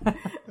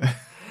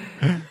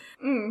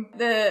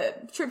 The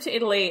Trip to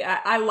Italy,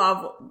 I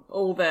love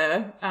all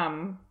the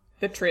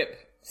Trip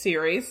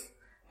series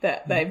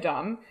that they've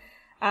done.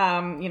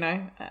 You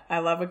know, I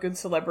love a good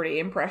celebrity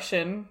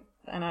impression,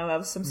 and I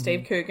love some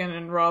Steve Coogan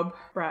and Rob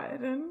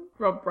Brydon.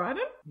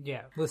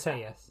 Yeah, we'll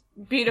say yes.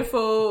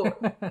 Beautiful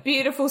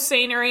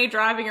scenery,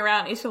 driving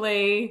around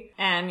Italy,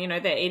 and, you know,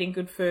 they're eating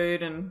good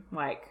food and,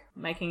 like,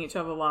 making each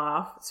other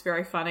laugh. It's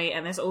very funny,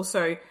 and there's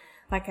also,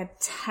 like, a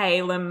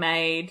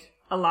tailor-made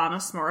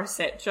Alanis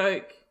Morissette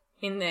joke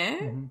in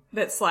there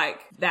that's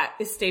like, that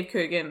is Steve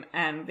Coogan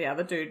and the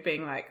other dude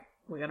being like,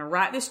 we're going to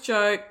write this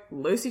joke,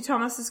 Lucy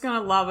Thomas is going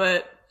to love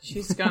it,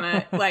 she's going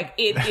to, like,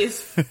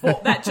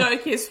 that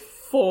joke is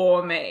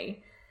for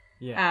me.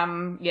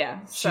 Yeah.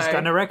 She's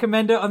going to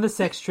recommend it on the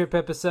Sex Trip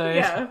episode.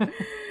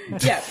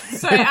 Yeah.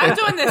 So I'm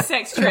doing the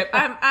Sex Trip.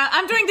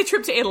 I'm doing the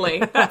Trip to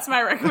Italy. That's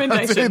my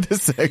recommendation. The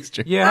Sex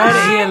Trip. You heard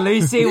it here.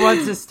 Lucy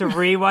wants us to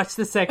rewatch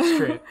the Sex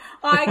Trip.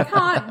 I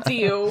can't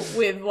deal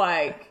with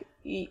like,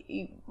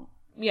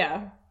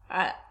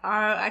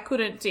 I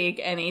couldn't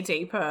dig any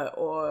deeper,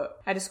 or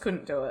I just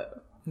couldn't do it.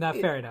 No,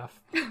 fair enough.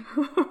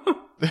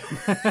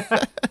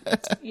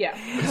 Yeah.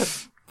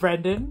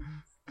 Brendan?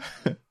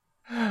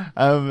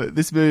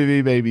 This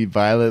movie made me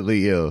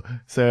violently ill,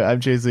 so I'm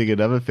choosing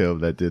another film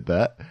that did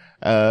that.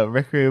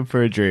 Requiem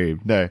for a Dream.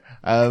 No.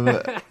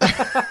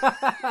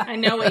 I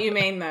know what you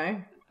mean,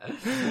 though.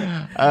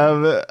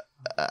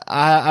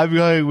 I'm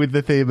going with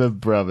the theme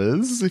of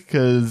brothers,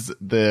 because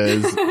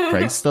there's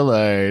Frank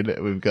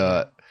Stallone, we've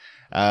got,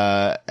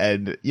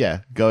 and yeah,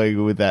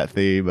 going with that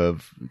theme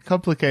of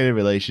complicated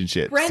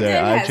relationships.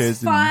 Brendan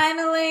has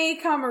finally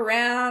come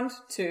around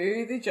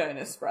to the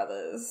Jonas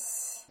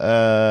Brothers.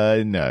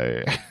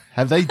 No.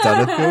 Have they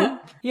done a film?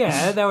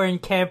 Yeah, they were in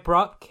Camp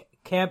Rock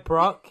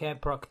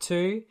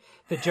 2,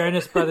 the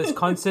Jonas Brothers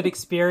Concert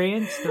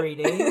Experience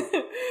 3D.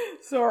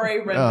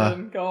 Sorry,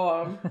 Brendan, go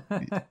on.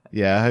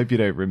 Yeah, I hope you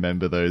don't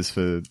remember those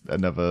for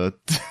another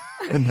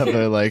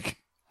like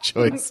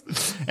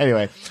choice.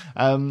 Anyway,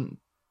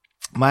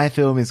 my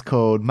film is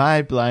called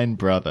My Blind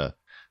Brother,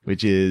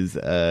 which is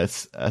a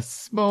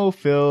small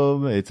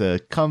film. It's a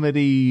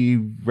comedy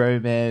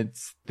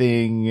romance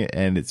thing,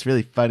 and it's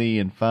really funny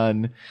and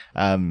fun.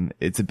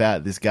 It's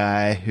about this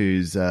guy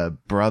whose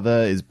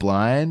brother is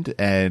blind,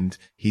 and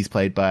he's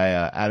played by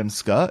Adam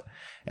Scott.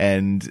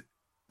 And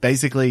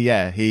basically,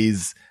 yeah,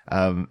 he's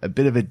a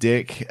bit of a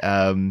dick.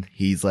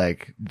 He's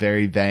like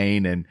very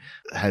vain and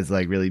has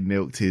like really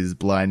milked his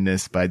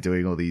blindness by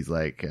doing all these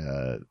like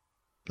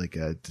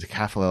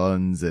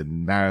decathlons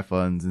and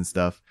marathons and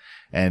stuff.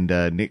 And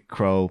Nick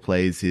Kroll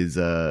plays his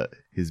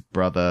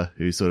brother,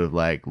 who sort of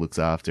like looks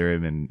after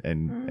him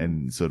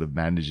and sort of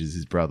manages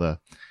his brother.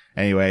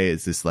 Anyway,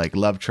 it's this like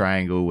love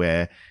triangle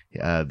where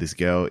this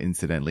girl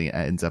incidentally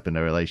ends up in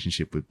a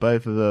relationship with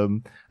both of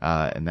them,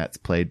 and that's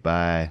played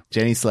by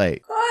Jenny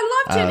Slate. Oh,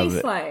 I love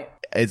Jenny Slate.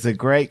 It's a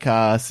great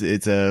cast.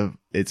 It's a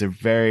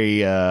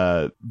very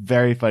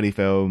very funny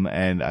film,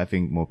 and I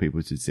think more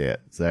people should see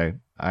it. So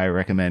I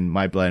recommend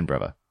My Blind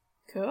Brother.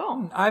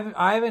 Cool.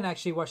 I haven't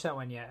actually watched that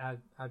one yet.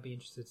 I'd be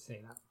interested to see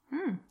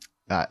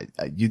that.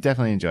 You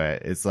definitely enjoy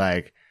it. It's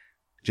like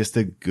just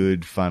a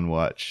good fun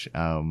watch.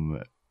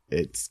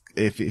 It's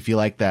if you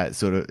like that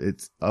sort of,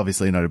 it's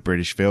obviously not a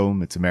British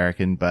film, it's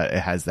American, but it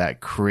has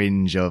that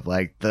cringe of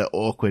like the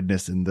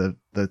awkwardness and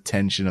the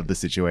tension of the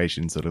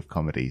situation sort of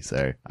comedy.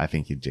 So I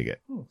think you'd dig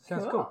it.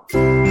 Sounds cool.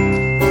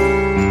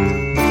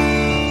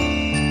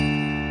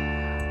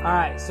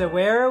 right, so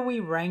where are we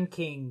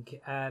ranking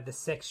The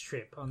Sex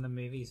Trip on the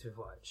movies we've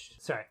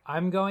watched? Sorry,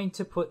 I'm going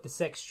to put The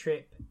Sex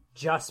Trip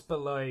just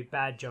below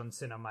Bad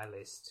Johnson on my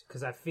list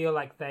because I feel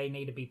like they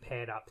need to be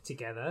paired up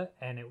together,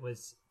 and it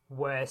was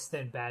worse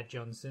than Bad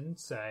Johnson,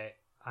 so I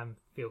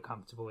feel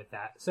comfortable with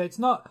that. So it's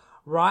not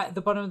right at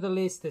the bottom of the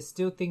list. There's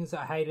still things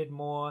that I hated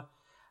more,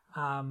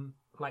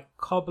 like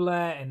Cobbler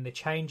and The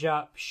Change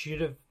Up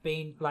should have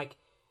been like.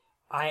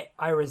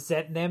 I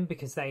resent them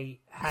because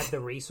they had the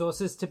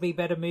resources to be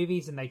better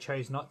movies and they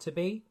chose not to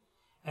be.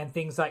 And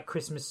things like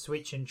Christmas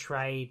Switch and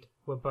Trade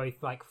were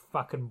both like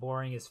fucking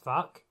boring as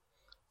fuck.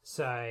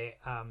 So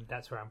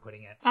that's where I'm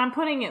putting it. I'm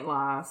putting it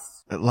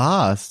last. At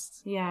last?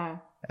 Yeah.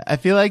 I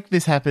feel like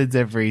this happens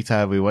every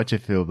time we watch a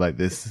film like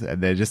this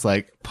and they're just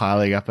like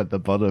piling up at the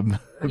bottom,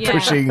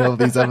 pushing all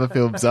these other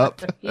films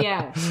up.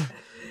 Yeah.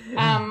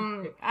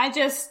 I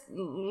just,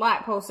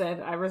 like Paul said,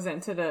 I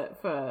resented it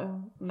for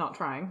not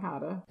trying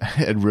harder.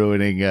 And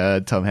ruining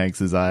Tom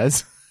Hanks's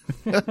eyes.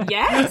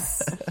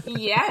 Yes.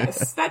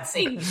 That's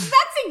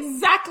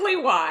exactly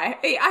why.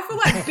 I feel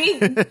like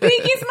Big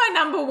is my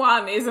number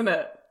one, isn't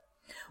it?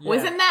 Yeah.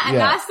 Wasn't that a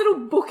nice little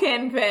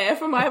bookend there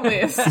for my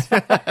list?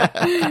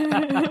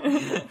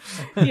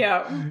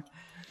 Yeah.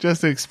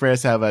 Just to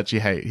express how much you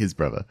hate his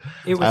brother.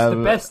 It was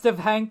the best of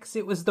Hanks.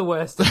 It was the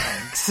worst of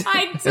Hanks.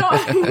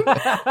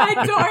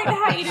 I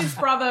don't hate his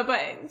brother, but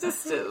it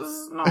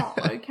was not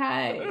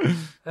okay.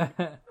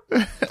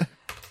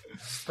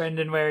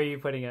 Brendan, where are you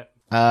putting it?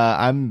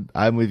 I'm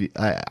with you.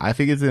 I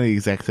think it's in the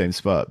exact same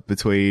spot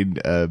between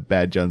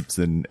Bad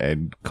Johnson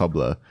and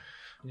Cobbler,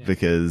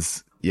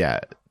 because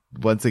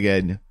once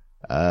again,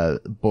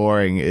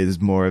 boring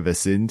is more of a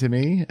sin to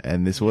me,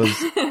 and this was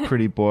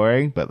pretty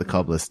boring, but the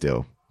Cobbler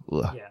still.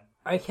 Ugh. Yeah.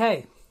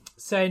 Okay.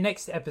 So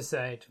next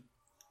episode,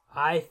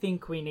 I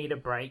think we need a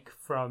break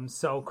from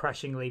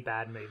soul-crushingly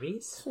bad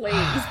movies. Please,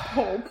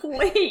 Paul,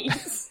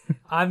 please.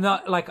 I'm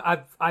not like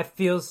I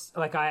feel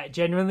like I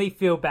genuinely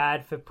feel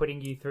bad for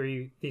putting you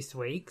through this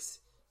week's.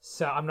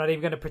 So I'm not even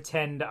going to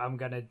pretend I'm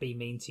going to be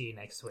mean to you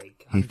next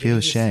week. He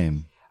feels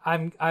shame.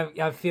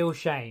 I feel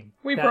shame.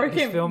 We broke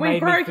him. We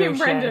broke him,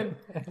 Brendan.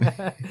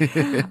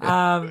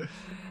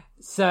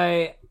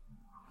 So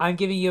I'm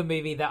giving you a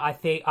movie that I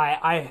think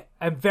I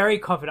am very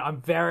confident,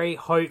 I'm very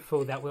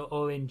hopeful that we'll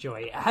all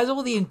enjoy. It has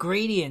all the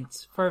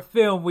ingredients for a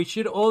film we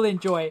should all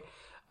enjoy.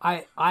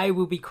 I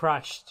will be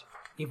crushed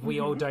if we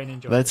all don't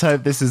enjoy it. Let's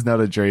hope this is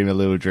not a Dream a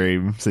Little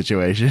Dream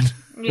situation.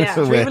 Yeah,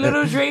 Dream a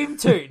Little Dream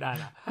too. No.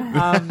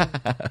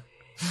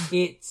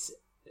 It's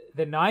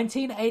the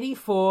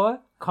 1984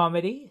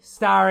 comedy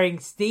starring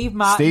Steve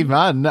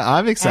Martin.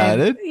 I'm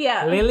excited.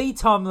 Lily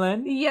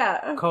Tomlin.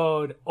 Yeah.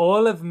 Called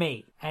All of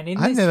Me. And in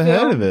I've this never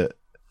heard of it.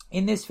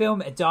 In this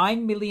film, a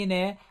dying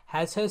millionaire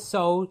has her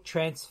soul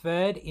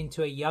transferred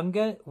into a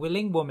younger,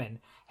 willing woman.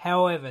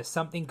 However,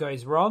 something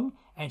goes wrong,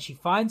 and she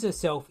finds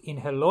herself in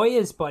her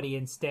lawyer's body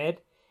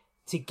instead,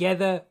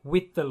 together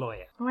with the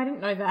lawyer. Oh, I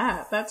didn't know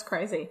that. That's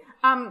crazy.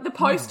 The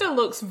poster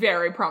looks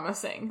very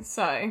promising,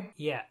 so...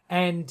 Yeah,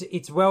 and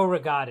it's well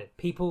regarded.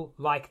 People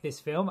like this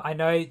film. I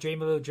know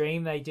Dream a Little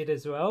Dream they did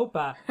as well,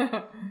 but...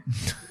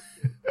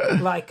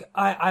 Like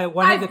I've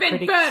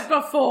been burnt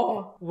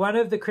before. One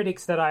of the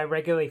critics that I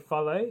regularly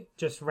follow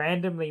just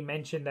randomly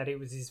mentioned that it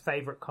was his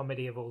favorite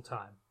comedy of all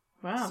time.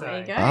 Wow, there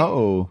you go.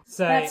 Oh,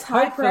 so that's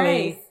high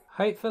praise.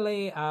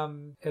 Hopefully, a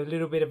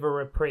little bit of a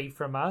reprieve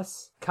from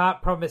us.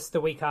 Can't promise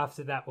the week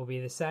after that will be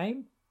the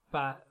same,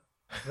 but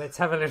let's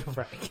have a little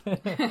break.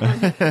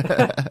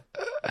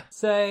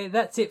 So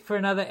that's it for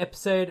another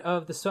episode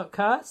of the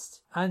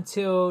Swapcast.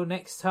 Until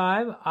next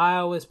time,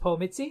 I was Paul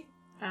Mitzi.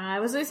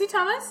 I was Lucy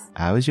Thomas.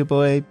 I was your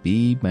boy,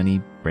 B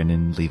Money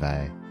Brendan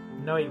Levi.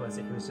 No, he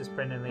wasn't. He was just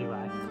Brendan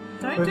Levi.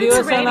 Don't Review do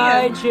us the radio.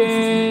 on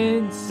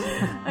iTunes.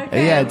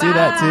 Okay, Yeah, do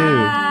that too.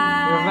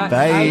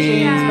 Bye.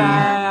 iTunes,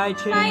 bye,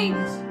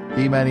 iTunes. Bye.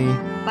 B Money.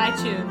 Bye,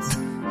 tunes.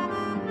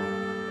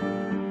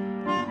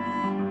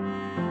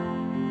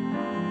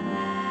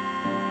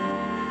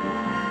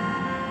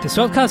 The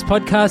Swapcast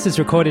podcast is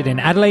recorded in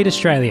Adelaide,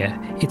 Australia.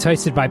 It's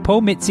hosted by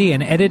Paul Mitzi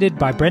and edited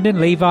by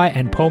Brendan Levi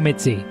and Paul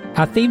Mitzi.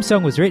 Our theme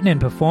song was written and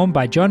performed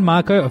by John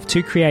Marco of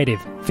Too Creative,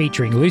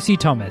 featuring Lucy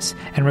Thomas,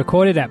 and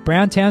recorded at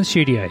Browntown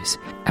Studios.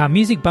 Our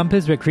music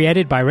bumpers were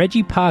created by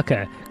Reggie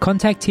Parker.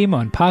 Contact him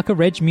on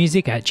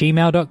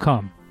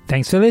parkerregmusic@gmail.com.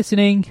 Thanks for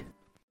listening.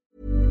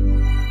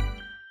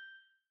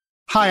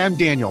 Hi, I'm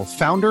Daniel,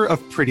 founder of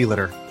Pretty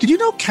Litter. Did you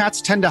know cats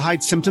tend to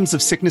hide symptoms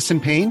of sickness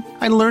and pain?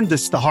 I learned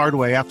this the hard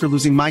way after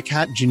losing my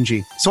cat,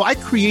 Gingy. So I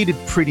created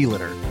Pretty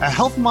Litter, a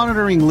health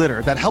monitoring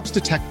litter that helps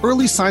detect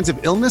early signs of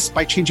illness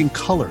by changing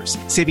colors,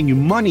 saving you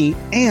money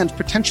and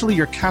potentially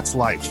your cat's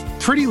life.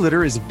 Pretty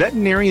Litter is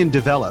veterinarian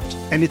developed,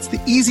 and it's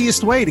the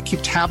easiest way to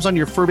keep tabs on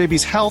your fur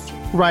baby's health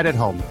right at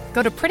home.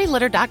 Go to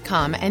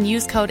prettylitter.com and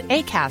use code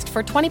ACAST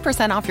for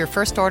 20% off your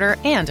first order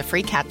and a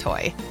free cat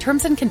toy.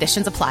 Terms and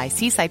conditions apply.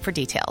 See site for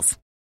details.